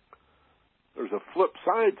there's a flip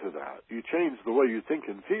side to that. You change the way you think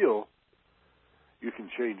and feel, you can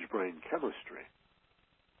change brain chemistry.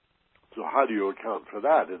 So how do you account for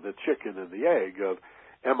that? In the chicken and the egg of,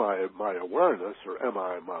 am I my awareness or am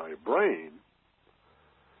I my brain?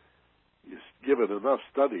 You give it enough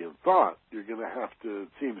study and thought, you're going to have to, it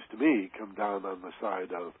seems to me, come down on the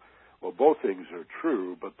side of, well, both things are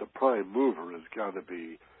true, but the prime mover has got to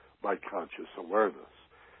be my conscious awareness.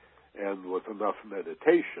 And with enough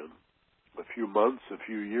meditation, a few months, a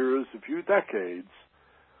few years, a few decades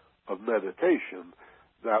of meditation,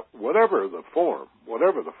 that whatever the form,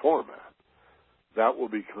 whatever the format, that will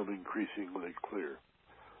become increasingly clear.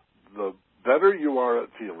 The better you are at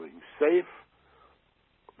feeling safe,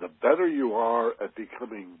 the better you are at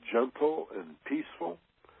becoming gentle and peaceful,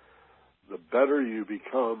 the better you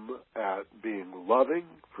become at being loving,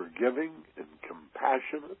 forgiving, and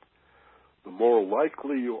compassionate, the more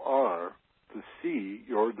likely you are to see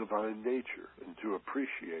your divine nature and to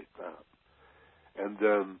appreciate that. And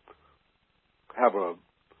then have a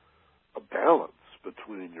balance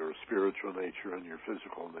between your spiritual nature and your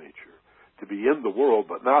physical nature. To be in the world,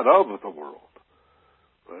 but not of the world.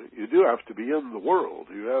 Right? You do have to be in the world.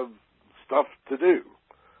 You have stuff to do.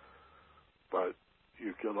 But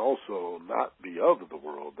you can also not be of the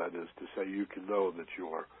world. That is to say, you can know that you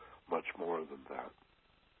are much more than that.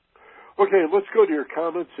 Okay, let's go to your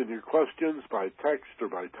comments and your questions by text or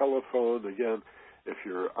by telephone. Again, if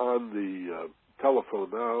you're on the telephone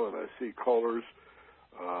now and I see callers,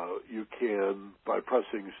 you can, by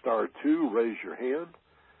pressing *2, raise your hand.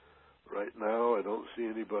 Right now, I don't see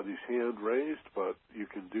anybody's hand raised, but you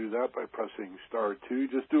can do that by pressing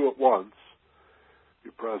 *2. Just do it once.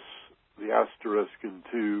 You press the asterisk and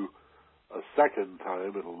 2 a second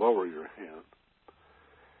time, it'll lower your hand.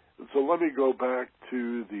 And so let me go back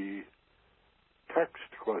to the text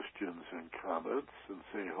questions and comments and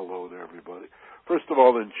say hello to everybody. First of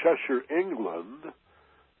all, in Cheshire, England,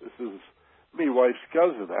 this is my wife's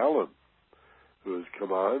cousin, Alan, who has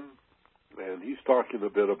come on. And he's talking a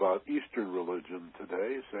bit about Eastern religion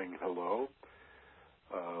today, saying hello.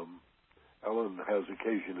 Ellen has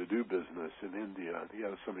occasion to do business in India. He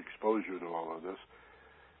has some exposure to all of this,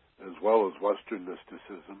 as well as Western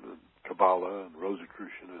mysticism and Kabbalah and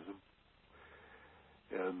Rosicrucianism.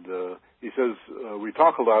 And he says, we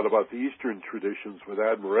talk a lot about the Eastern traditions with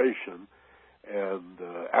admiration and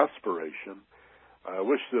aspiration. I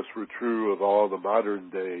wish this were true of all the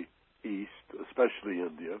modern-day East, especially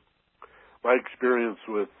India. My experience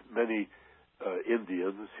with many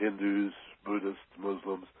Indians, Hindus, Buddhists,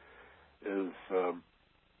 Muslims, is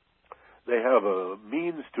they have a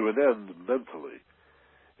means to an end mentally.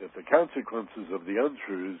 If the consequences of the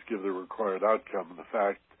untruths give the required outcome, the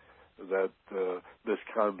fact that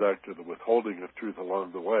misconduct or the withholding of truth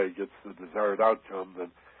along the way gets the desired outcome,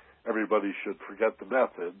 then everybody should forget the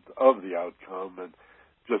method of the outcome and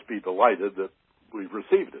just be delighted that we've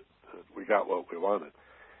received it, that we got what we wanted.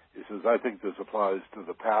 He says, I think this applies to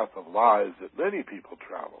the path of lies that many people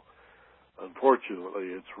travel. Unfortunately,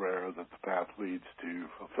 it's rare that the path leads to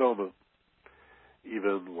fulfillment,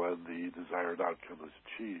 even when the desired outcome is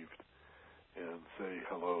achieved. And say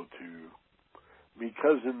hello to me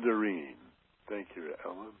cousin Doreen. Thank you,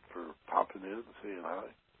 Ellen, for popping in and saying hi.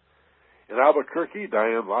 In Albuquerque,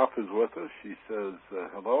 Diane Loff is with us. She says,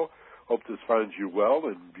 hello. Hope this finds you well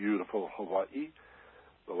in beautiful Hawaii.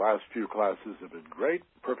 The last few classes have been great.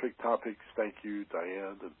 Perfect topics. Thank you,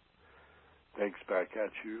 Diane. And thanks back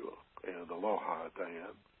at you. And aloha,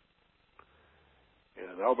 Diane.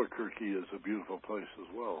 And Albuquerque is a beautiful place as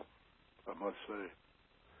well, I must say.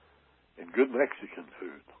 And good Mexican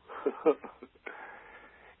food.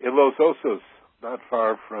 In Los Osos, not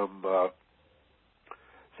far from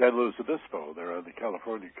San Luis Obispo, there on the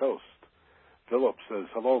California coast. Philip says,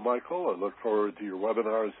 hello, Michael. I look forward to your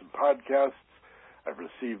webinars and podcasts. I've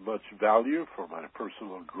received much value for my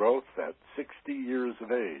personal growth at 60 years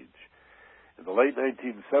of age. In the late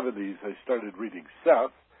 1970s, I started reading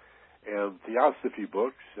Seth and Theosophy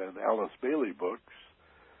books and Alice Bailey books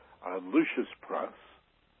on Lucius Press,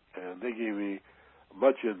 and they gave me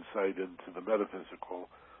much insight into the metaphysical.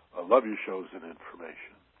 I love your shows and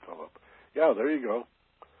information, Philip. Yeah, there you go.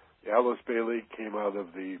 Alice Bailey came out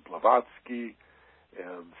of the Blavatsky,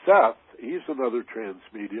 and Seth, he's another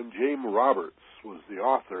transmedium. Jane Roberts was the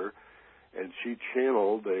author, and she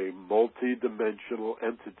channeled a multi-dimensional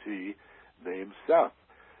entity named Seth.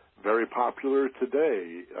 Very popular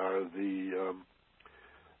today are the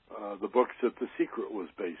books that The Secret was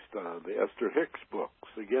based on, the Esther Hicks books.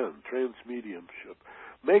 Again, transmediumship.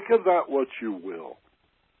 Make of that what you will.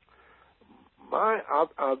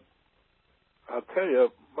 I'll tell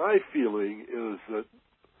you, my feeling is that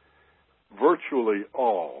virtually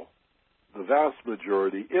all, the vast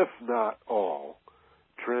majority, if not all,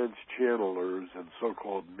 trans-channelers and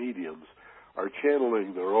so-called mediums are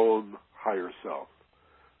channeling their own higher self.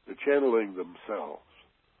 They're channeling themselves.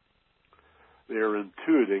 They are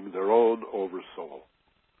intuiting their own oversoul.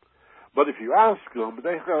 But if you ask them,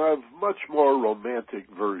 they have much more romantic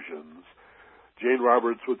versions. Jane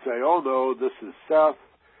Roberts would say, oh no, this is Seth.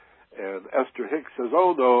 And Esther Hicks says,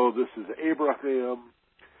 oh no, this is Abraham.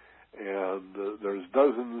 And there's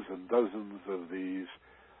dozens and dozens of these.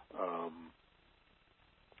 I'm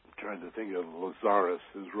trying to think of Lazarus.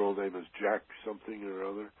 His real name is Jack something or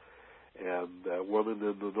other. And that woman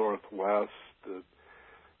in the Northwest.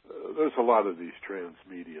 There's a lot of these trans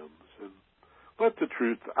mediums. But the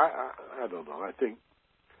truth, I don't know. I think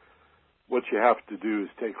what you have to do is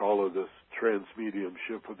take all of this trans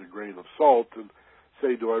mediumship with a grain of salt and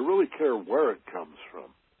say, do I really care where it comes from?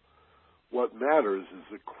 What matters is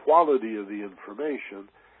the quality of the information,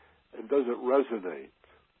 and does it resonate?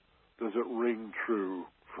 Does it ring true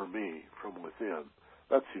for me from within?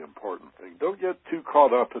 That's the important thing. Don't get too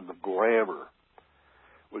caught up in the glamour,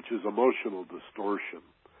 which is emotional distortion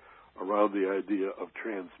around the idea of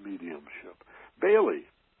transmediumship. Bailey,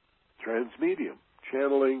 transmedium,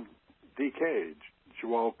 channeling DK,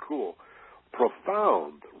 Joel Kuhl.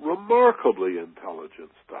 Profound, remarkably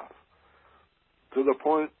intelligent stuff. To the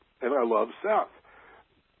point, and I love Seth,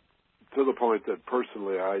 to the point that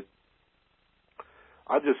personally I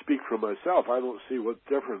just speak for myself. I don't see what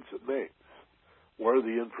difference it makes, where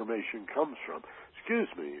the information comes from. Excuse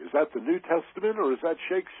me, is that the New Testament or is that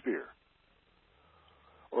Shakespeare?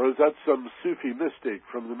 Or is that some Sufi mystic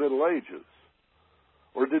from the Middle Ages?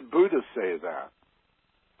 Or did Buddha say that?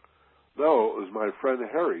 No, it was my friend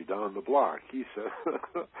Harry down the block. He said,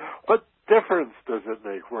 what difference does it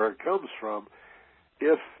make where it comes from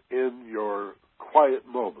if in your quiet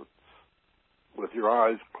moments, with your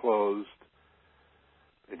eyes closed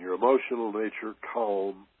and your emotional nature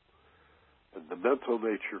calm and the mental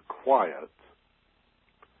nature quiet,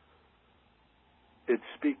 it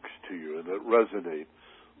speaks to you and it resonates,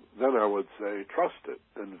 then I would say trust it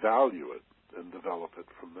and value it and develop it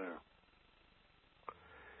from there.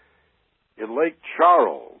 In Lake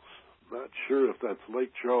Charles, not sure if that's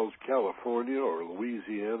Lake Charles, California or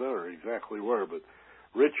Louisiana or exactly where, but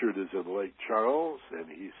Richard is in Lake Charles, and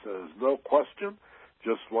he says, no question,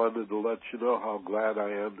 just wanted to let you know how glad I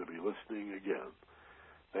am to be listening again.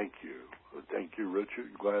 Thank you. Thank you,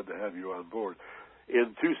 Richard. Glad to have you on board.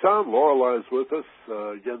 In Tucson, Lorelai's with us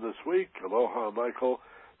again this week. Aloha, Michael.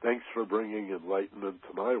 Thanks for bringing enlightenment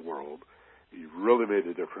to my world. You've really made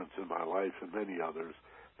a difference in my life and many others.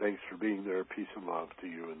 Thanks for being there. Peace and love to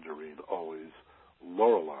you and Doreen always.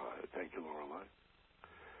 Lorelei. Thank you, Lorelei.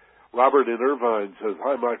 Robert in Irvine says,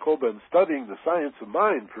 "Hi, Michael. Been studying the science of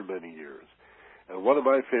mind for many years. And one of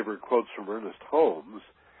my favorite quotes from Ernest Holmes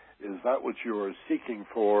is, that which you are seeking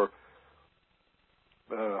for,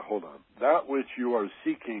 that which you are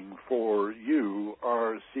seeking for you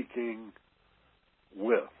are seeking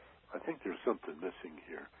with." I think there's something missing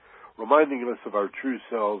here. Reminding us of our true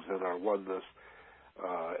selves and our oneness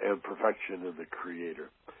and perfection in the Creator.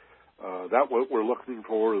 That what we're looking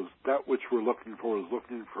for is that which we're looking for is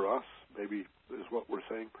looking for us, maybe is what we're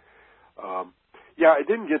saying. I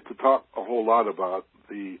didn't get to talk a whole lot about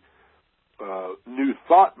the New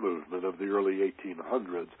Thought movement of the early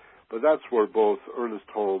 1800s, but that's where both Ernest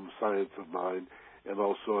Holmes' Science of Mind and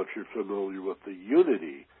also, if you're familiar with the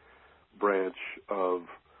Unity branch of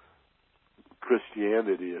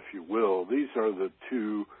Christianity, if you will, these are the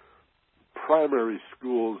two primary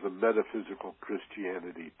schools of metaphysical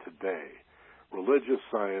Christianity today. Religious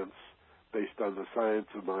science, based on the Science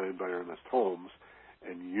of Mind by Ernest Holmes,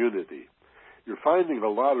 and Unity. You're finding a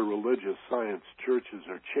lot of religious science churches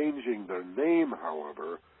are changing their name,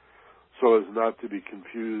 however, so as not to be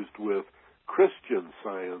confused with Christian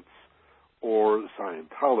Science or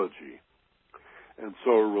Scientology. And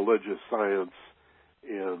so religious science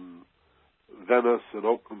in Venice and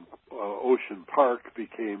Ocean Park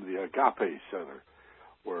became the Agape Center,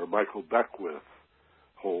 where Michael Beckwith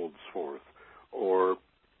holds forth. Or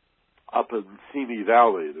up in Simi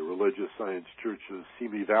Valley, the religious science church of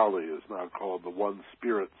Simi Valley is now called the One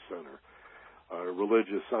Spirit Center.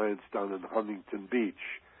 Religious science down in Huntington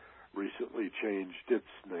Beach recently changed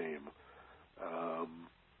its name.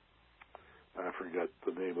 I forget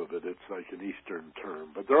the name of it. It's like an Eastern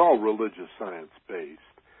term. But they're all religious science-based.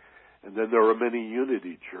 And then there are many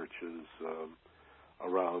Unity churches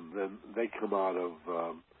around. And they come out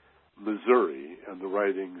of Missouri and the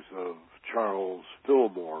writings of Charles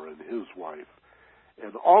Fillmore and his wife.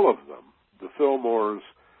 And all of them, the Fillmores,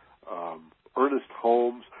 Ernest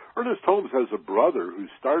Holmes. Ernest Holmes has a brother who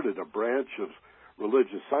started a branch of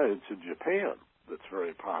religious science in Japan that's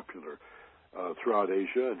very popular throughout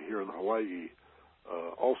Asia and here in Hawaii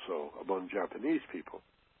also among Japanese people.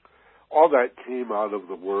 All that came out of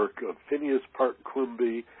the work of Phineas Park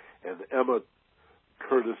Quimby and Emma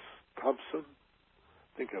Curtis Thompson.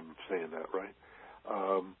 I think I'm saying that right.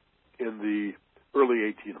 In the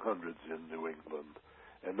early 1800s in New England.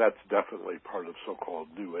 And that's definitely part of so-called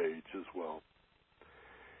New Age as well.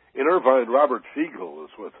 In Irvine, Robert Fiegel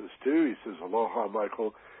is with us, too. He says, "Aloha,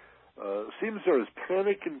 Michael. Seems there is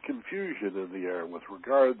panic and confusion in the air with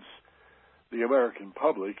regards the American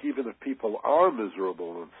public. Even if people are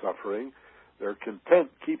miserable and suffering, they're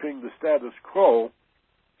content keeping the status quo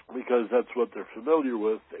because that's what they're familiar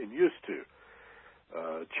with and used to.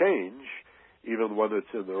 Change, even when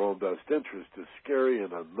it's in their own best interest, is scary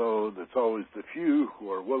and unknown. It's always the few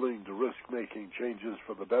who are willing to risk making changes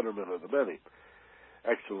for the betterment of the many.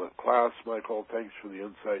 Excellent class, Michael. Thanks for the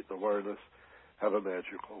insight and awareness. Have a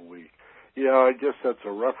magical week." Yeah, I guess that's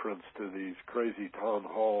a reference to these crazy town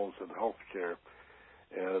halls and healthcare.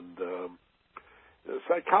 And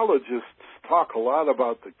psychologists talk a lot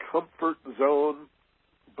about the comfort zone,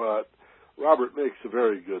 but Robert makes a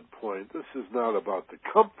very good point. This is not about the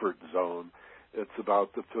comfort zone. It's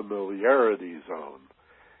about the familiarity zone.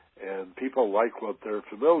 And people like what they're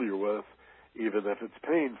familiar with, even if it's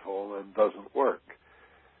painful and doesn't work.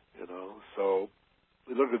 So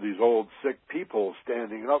we look at these old sick people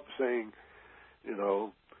standing up saying,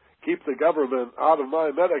 keep the government out of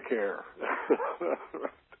my Medicare.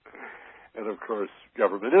 And, of course,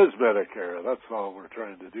 government is Medicare. That's all we're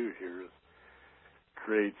trying to do here is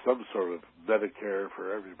create some sort of Medicare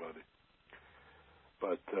for everybody.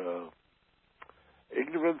 But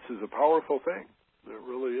ignorance is a powerful thing. It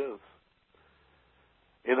really is.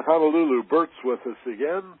 In Honolulu, Bert's with us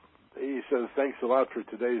again. He says, "Thanks a lot for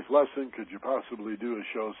today's lesson. Could you possibly do a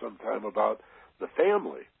show sometime about the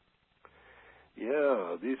family?"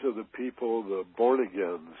 Yeah, these are the people, the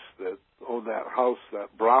born-agains that own that house,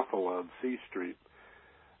 that brothel on C Street.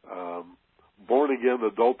 Born-again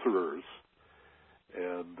adulterers.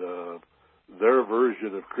 And their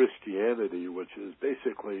version of Christianity, which is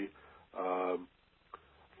basically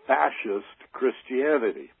fascist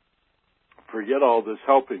Christianity. Forget all this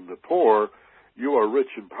helping the poor. You are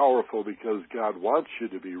rich and powerful because God wants you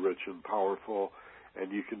to be rich and powerful, and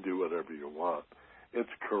you can do whatever you want. It's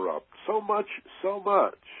corrupt. So much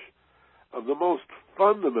of the most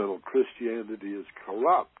fundamental Christianity is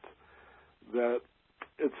corrupt that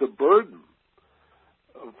it's a burden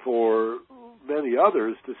for many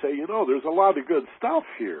others to say, there's a lot of good stuff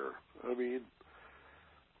here. I mean,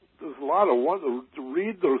 there's a lot of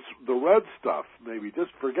read the red stuff. Maybe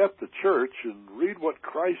just forget the church and read what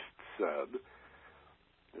Christ said,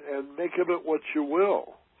 and make of it what you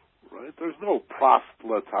will, right? There's no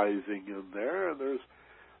proselytizing in there, and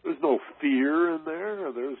there's no fear in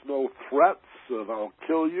there. There's no threats of I'll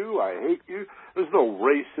kill you, I hate you. There's no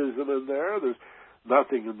racism in there. There's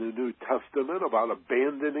nothing in the New Testament about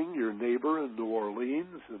abandoning your neighbor in New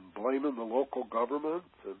Orleans and blaming the local government.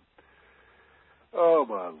 And oh,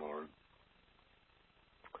 my Lord.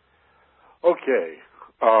 Okay.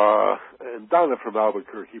 And Donna from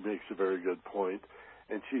Albuquerque makes a very good point.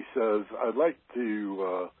 And she says,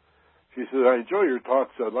 she says, I enjoy your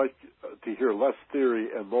talks. I'd like to hear less theory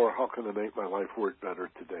and more how can I make my life work better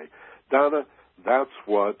today. Donna, that's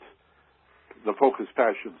what the Focus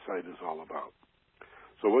Passion site is all about.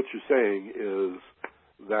 So what you're saying is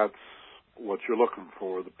that's what you're looking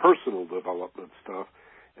for, the personal development stuff,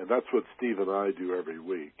 and that's what Steve and I do every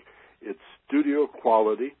week. It's studio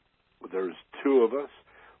quality. There's two of us.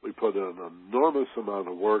 We put an enormous amount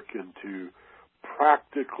of work into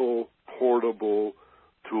practical, portable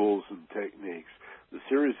tools and techniques. The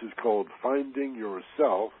series is called Finding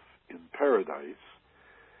Yourself in Paradise,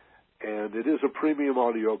 and it is a premium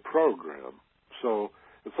audio program. So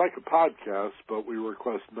it's like a podcast, but we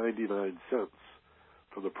request 99 cents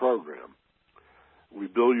for the program. We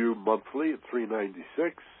bill you monthly at $3.96.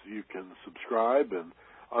 You can subscribe and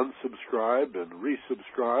unsubscribe and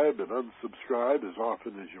resubscribe and unsubscribe as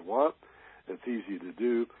often as you want. It's easy to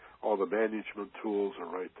do. All the management tools are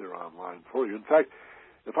right there online for you. In fact,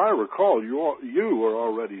 if I recall, you are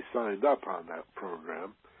already signed up on that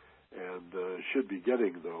program and should be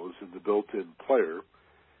getting those in the built-in player.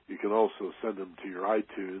 You can also send them to your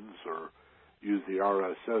iTunes or use the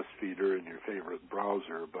RSS feeder in your favorite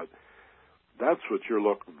browser, but that's what you're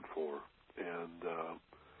looking for. And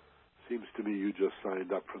seems to me you just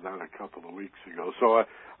signed up for that a couple of weeks ago. So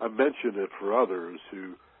I mention it for others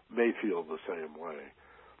who may feel the same way.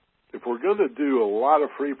 If we're going to do a lot of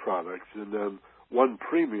free products and then one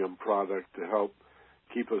premium product to help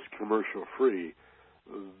keep us commercial free,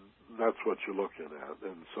 that's what you're looking at.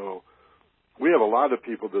 And so we have a lot of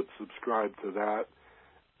people that subscribe to that,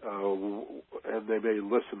 and they may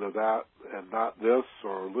listen to that and not this,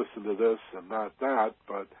 or listen to this and not that,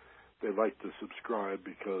 but they like to subscribe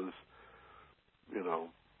because, you know,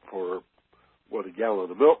 for what a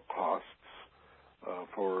gallon of milk costs,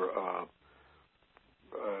 for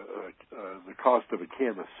the cost of a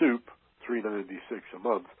can of soup, $3.96 a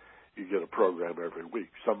month, you get a program every week.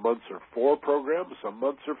 Some months are 4 programs, some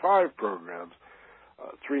months are 5 programs.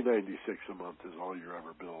 $3.96 a month is all you're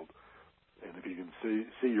ever billed. And if you can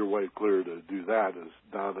see your way clear to do that, as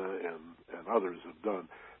Donna and others have done,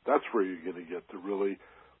 that's where you're going to get the really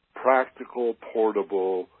practical,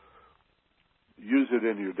 portable, use it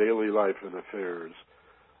in your daily life and affairs,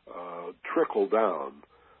 trickle down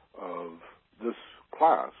of this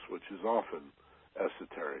class, which is often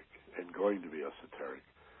esoteric and going to be esoteric.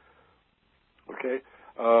 Okay?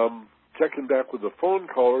 Checking back with the phone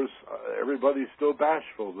callers, everybody's still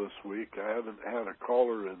bashful this week. I haven't had a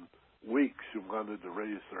caller in weeks who wanted to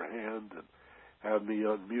raise their hand and have me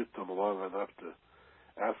unmute them long enough to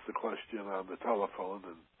ask the question on the telephone,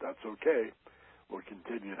 and that's okay. We'll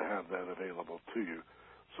continue to have that available to you.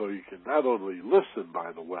 So you can not only listen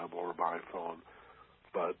by the web or by phone,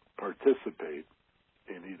 but participate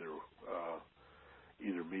in either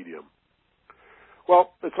medium.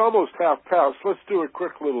 Well, it's almost half past. Let's do a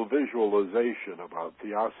quick little visualization about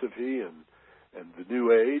Theosophy and the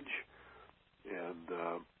New Age,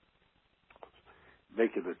 and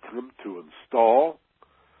make an attempt to install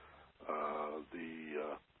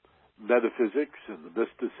the metaphysics and the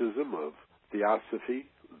mysticism of Theosophy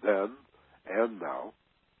then and now.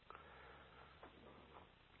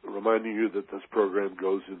 Reminding you that this program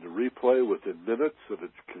goes into replay within minutes of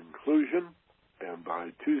its conclusion, and by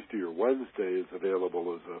Tuesday or Wednesday is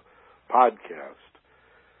available as a podcast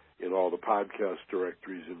in all the podcast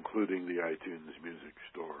directories, including the iTunes Music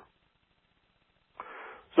Store.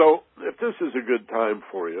 So, if this is a good time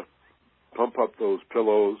for you, pump up those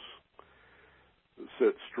pillows,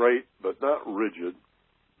 sit straight but not rigid,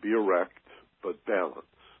 be erect but balanced.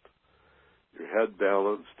 Your head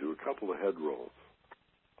balanced, do a couple of head rolls.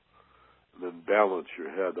 And then balance your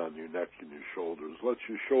head on your neck and your shoulders. Let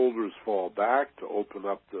your shoulders fall back to open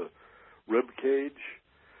up the rib cage.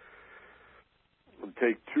 And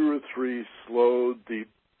take 2 or 3 slow, deep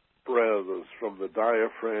breaths from the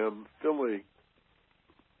diaphragm,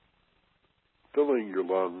 filling your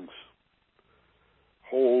lungs.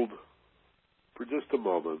 Hold for just a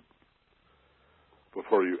moment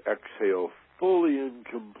before you exhale fully and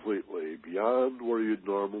completely beyond where you'd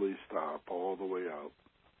normally stop, all the way out.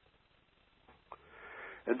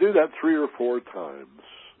 And do that 3 or 4 times.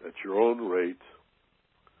 at your own rate,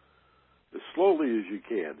 as slowly as you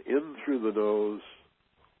can. In through the nose,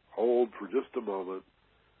 hold for just a moment,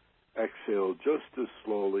 exhale just as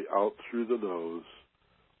slowly out through the nose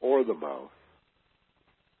or the mouth.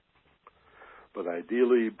 But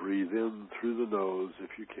ideally, breathe in through the nose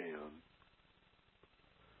if you can.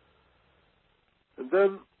 And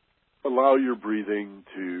then allow your breathing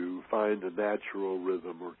to find a natural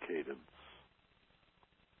rhythm or cadence.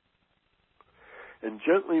 And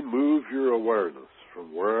gently move your awareness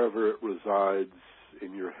from wherever it resides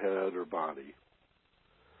in your head or body.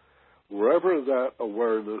 Wherever that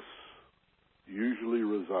awareness usually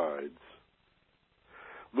resides,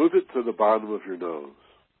 move it to the bottom of your nose,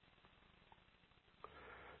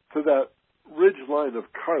 to that ridge line of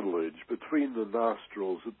cartilage between the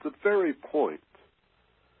nostrils at the very point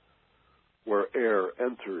where air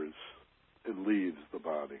enters and leaves the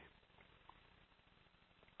body.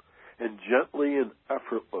 And gently and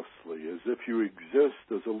effortlessly, as if you exist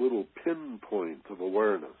as a little pinpoint of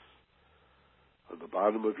awareness on the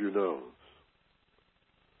bottom of your nose,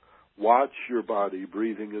 watch your body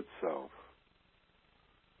breathing itself,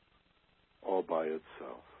 all by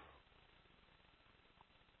itself.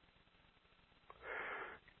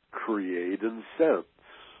 Create and sense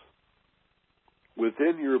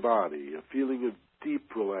within your body a feeling of deep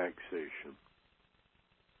relaxation.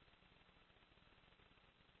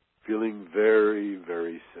 Feeling very,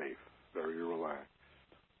 very safe, very relaxed.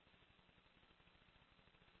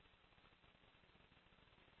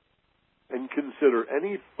 And consider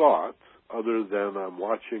any thought other than I'm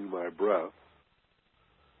watching my breath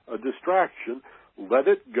a distraction. Let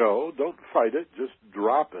it go. Don't fight it. Just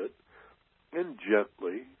drop it. And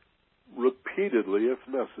gently, repeatedly if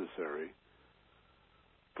necessary,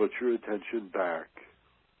 put your attention back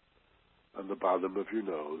on the bottom of your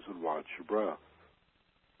nose and watch your breath.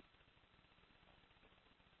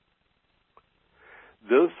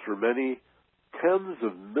 This, for many tens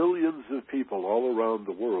of millions of people all around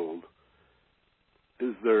the world,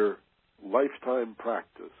 is their lifetime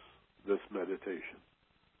practice, this meditation,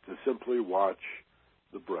 to simply watch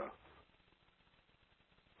the breath.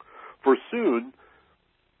 For soon,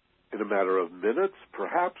 in a matter of minutes,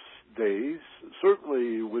 perhaps days,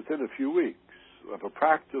 certainly within a few weeks of a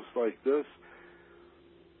practice like this,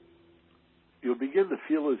 you'll begin to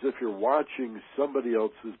feel as if you're watching somebody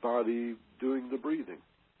else's body doing the breathing.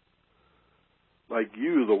 Like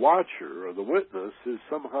you, the watcher or the witness, is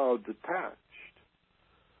somehow detached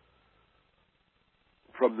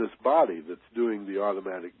from this body that's doing the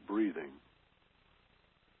automatic breathing.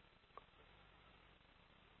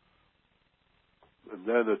 And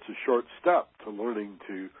then it's a short step to learning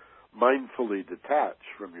to mindfully detach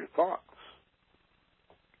from your thoughts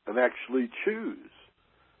and actually choose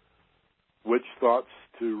which thoughts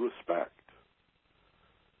to respect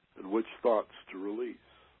and which thoughts to release,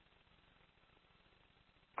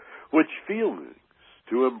 which feelings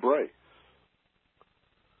to embrace,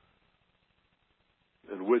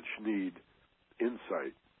 and which need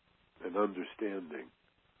insight and understanding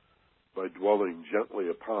by dwelling gently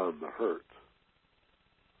upon the hurt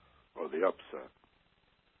or the upset.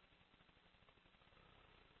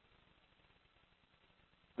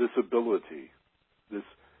 This ability, this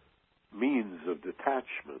means of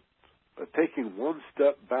detachment, of taking one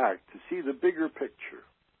step back to see the bigger picture,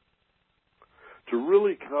 to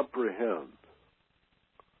really comprehend,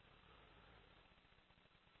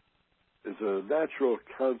 is a natural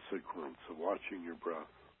consequence of watching your breath.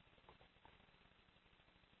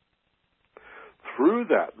 Through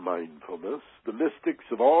that mindfulness, the mystics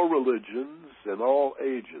of all religions and all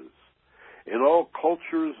ages, in all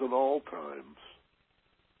cultures and all times,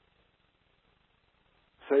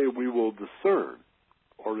 say we will discern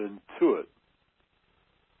or intuit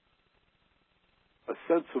a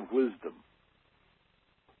sense of wisdom,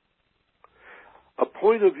 a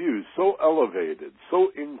point of view so elevated,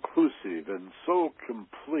 so inclusive, and so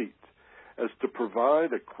complete as to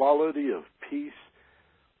provide a quality of peace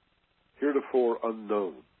heretofore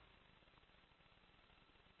unknown,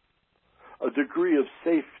 a degree of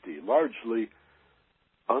safety largely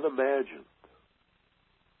unimagined,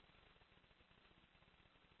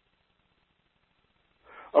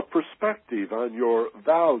 a perspective on your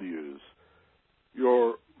values,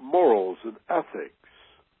 your morals and ethics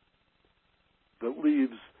that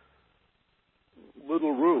leaves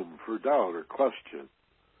little room for doubt or question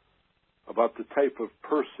about the type of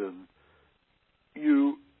person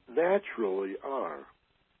you naturally are.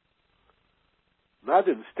 Not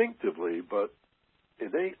instinctively, but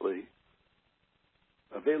innately,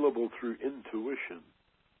 available through intuition.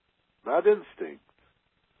 Not instinct,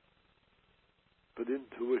 but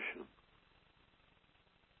intuition.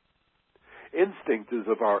 Instinct is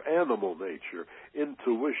of our animal nature.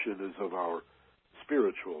 Intuition is of our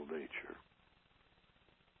spiritual nature.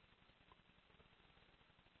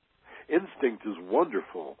 Instinct is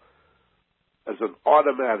wonderful as an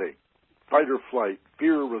automatic fight-or-flight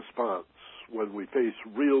fear response when we face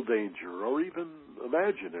real danger or even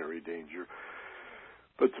imaginary danger.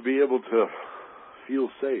 But to be able to feel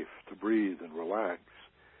safe, to breathe and relax,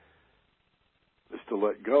 is to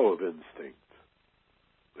let go of instinct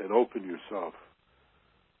and open yourself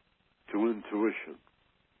to intuition,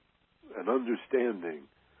 an understanding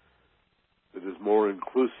that is more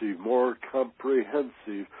inclusive, more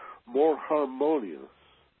comprehensive, more harmonious,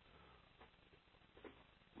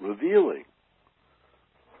 revealing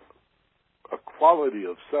a quality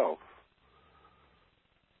of self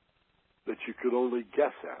that you could only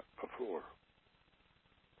guess at before.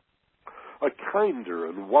 A kinder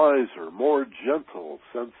and wiser, more gentle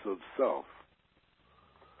sense of self.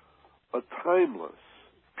 A timeless,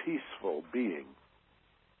 peaceful being.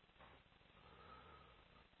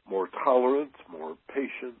 More tolerant, more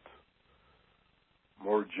patient,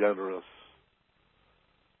 more generous,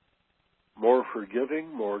 more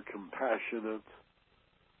forgiving, more compassionate,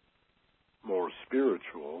 more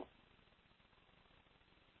spiritual,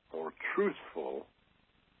 more truthful,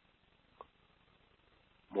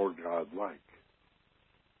 more godlike.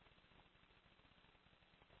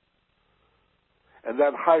 And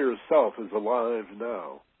that higher self is alive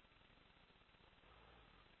now,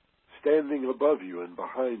 standing above you and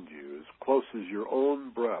behind you, as close as your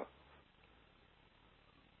own breath.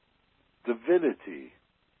 Divinity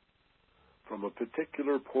from a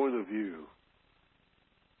particular point of view,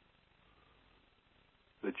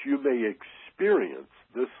 that you may experience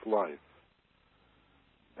this life,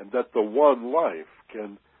 and that the one life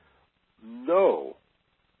can know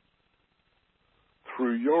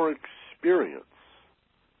through your experience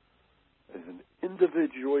as an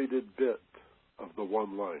individuated bit of the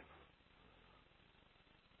one life.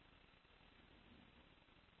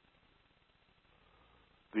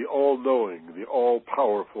 The all-knowing, the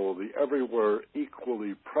all-powerful, the everywhere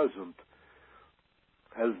equally present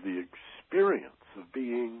has the experience of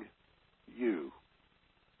being you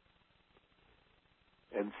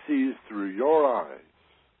and sees through your eyes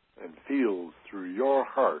and feels through your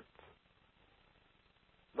heart,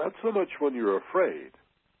 not so much when you're afraid,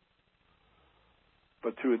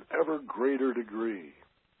 but to an ever greater degree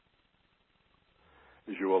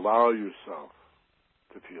as you allow yourself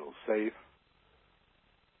to feel safe,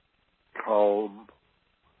 calm,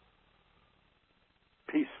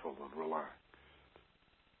 peaceful, and relaxed.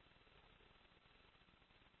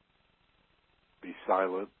 Be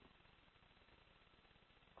silent.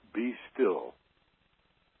 Be still.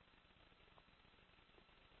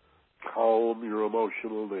 Calm your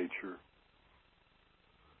emotional nature.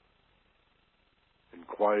 And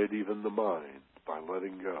quiet even the mind by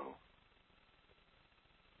letting go.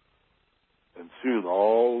 And soon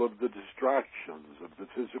all of the distractions of the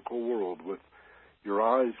physical world, with your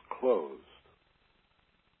eyes closed,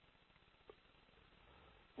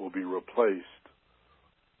 will be replaced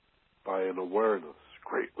by an awareness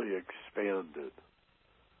greatly expanded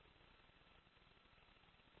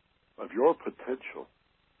of your potential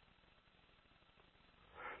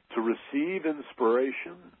to receive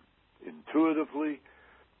inspiration intuitively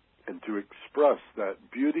and to express that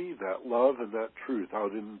beauty, that love, and that truth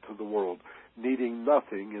out into the world, needing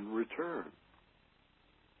nothing in return.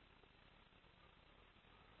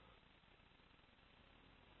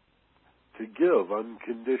 To give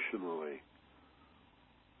unconditionally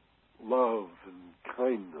love and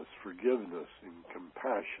kindness, forgiveness and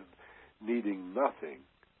compassion, needing nothing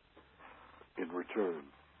in return.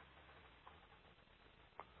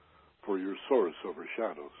 For your source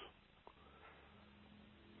overshadows.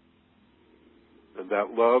 And that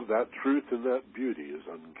love, that truth, and that beauty is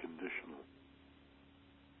unconditional.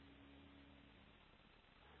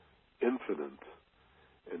 Infinite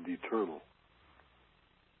and eternal.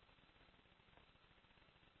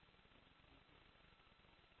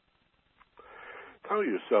 Tell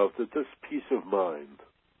yourself that this peace of mind,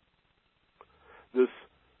 this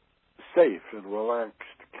safe and relaxed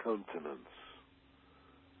countenance,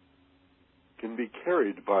 can be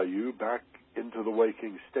carried by you back into the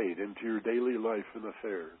waking state, into your daily life and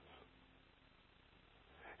affairs.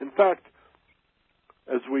 In fact,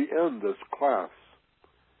 as we end this class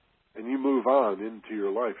and you move on into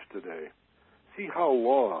your life today, see how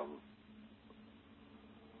long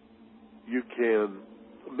you can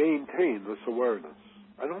maintain this awareness.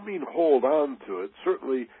 I don't mean hold on to it.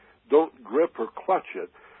 Certainly don't grip or clutch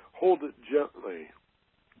it. Hold it gently,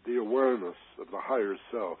 the awareness of the higher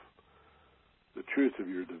self, the truth of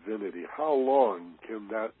your divinity, how long can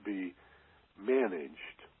that be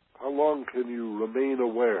managed? How long can you remain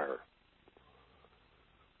aware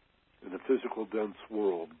in a physical, dense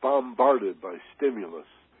world, bombarded by stimulus,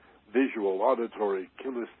 visual, auditory,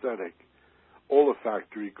 kinesthetic,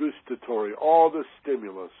 olfactory, gustatory, all the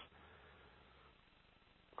stimulus?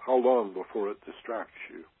 How long before it distracts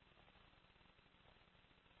you?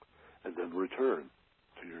 And then return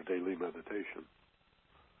to your daily meditation.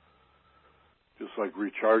 Just like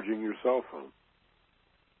recharging your cell phone.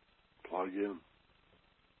 Plug in.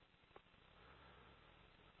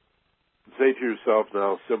 Say to yourself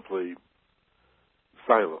now simply,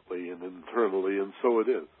 silently and internally, and so it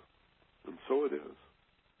is. And so it is.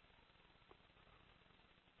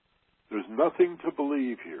 There's nothing to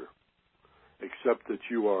believe here except that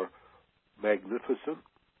you are magnificent,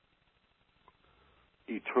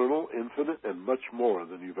 eternal, infinite, and much more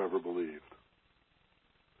than you've ever believed.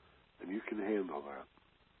 And you can handle that.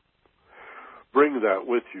 Bring that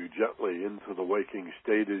with you gently into the waking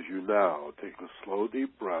state as you now take a slow,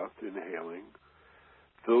 deep breath, inhaling.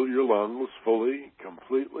 Fill your lungs fully,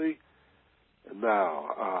 completely. And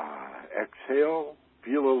now, exhale,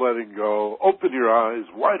 feel a letting go. Open your eyes,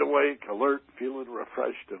 wide awake, alert, feeling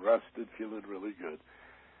refreshed and rested, feeling really good.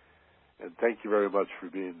 And thank you very much for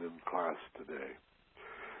being in class today.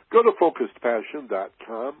 Go to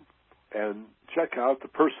focusedpassion.com and check out the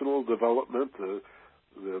personal development, the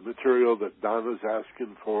material that Donna's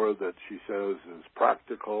asking for that she says is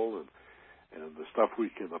practical and the stuff we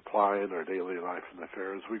can apply in our daily life and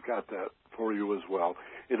affairs. We've got that for you as well.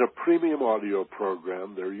 In a premium audio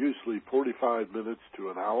program, they're usually 45 minutes to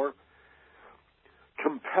an hour.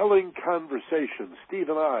 Compelling conversations, Steve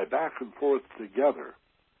and I, back and forth together.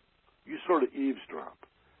 You sort of eavesdrop.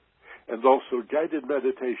 And also guided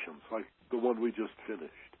meditations like the one we just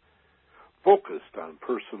finished. Focused on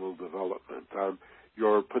personal development, on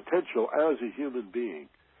your potential as a human being.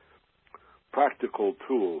 Practical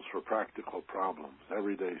tools for practical problems,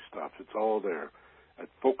 everyday stuff. It's all there at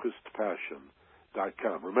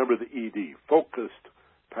focusedpassion.com. Remember the ED,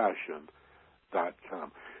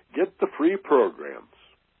 focusedpassion.com. Get the free programs.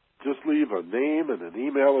 Just leave a name and an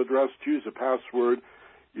email address, choose a password.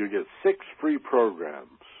 You get 6 free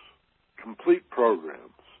programs, complete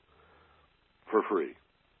programs, for free,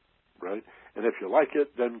 right? And if you like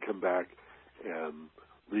it, then come back and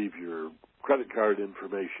leave your credit card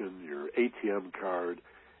information, your ATM card,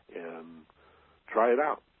 and try it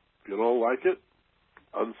out. If you don't like it,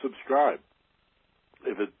 unsubscribe.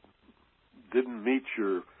 If it didn't meet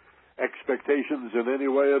your expectations in any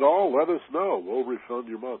way at all, let us know. We'll refund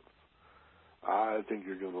your month. I think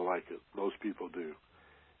you're going to like it. Most people do.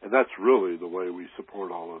 And that's really the way we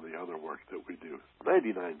support all of the other work that we do.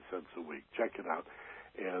 99 cents a week. Check it out.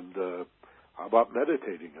 And how about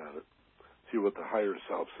meditating on it? See what the higher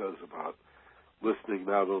self says about listening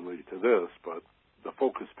not only to this, but the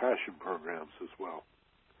Focus Passion programs as well.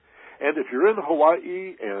 And if you're in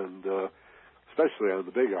Hawaii and especially on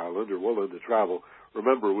the Big Island or willing to travel,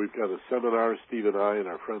 remember we've got a seminar, Steve and I and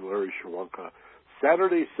our friend Larry Shawanka,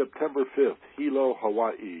 Saturday, September 5th, Hilo,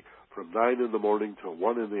 Hawaii, from 9 in the morning till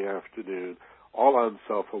 1 in the afternoon, all on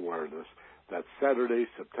self-awareness. That's Saturday,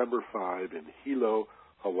 September 5 in Hilo,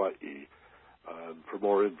 Hawaii. For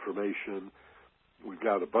more information, we've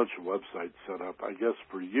got a bunch of websites set up. I guess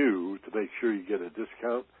for you, to make sure you get a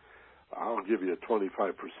discount, I'll give you a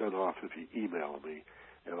 25% off if you email me,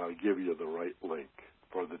 and I'll give you the right link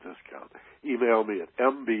for the discount. Email me at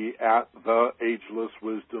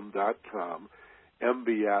mb@theagelesswisdom.com,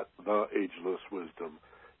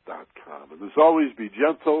 mb@theagelesswisdom.com. And as always, be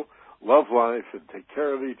gentle, love life, and take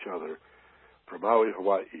care of each other. From Maui,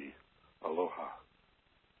 Hawaii, aloha.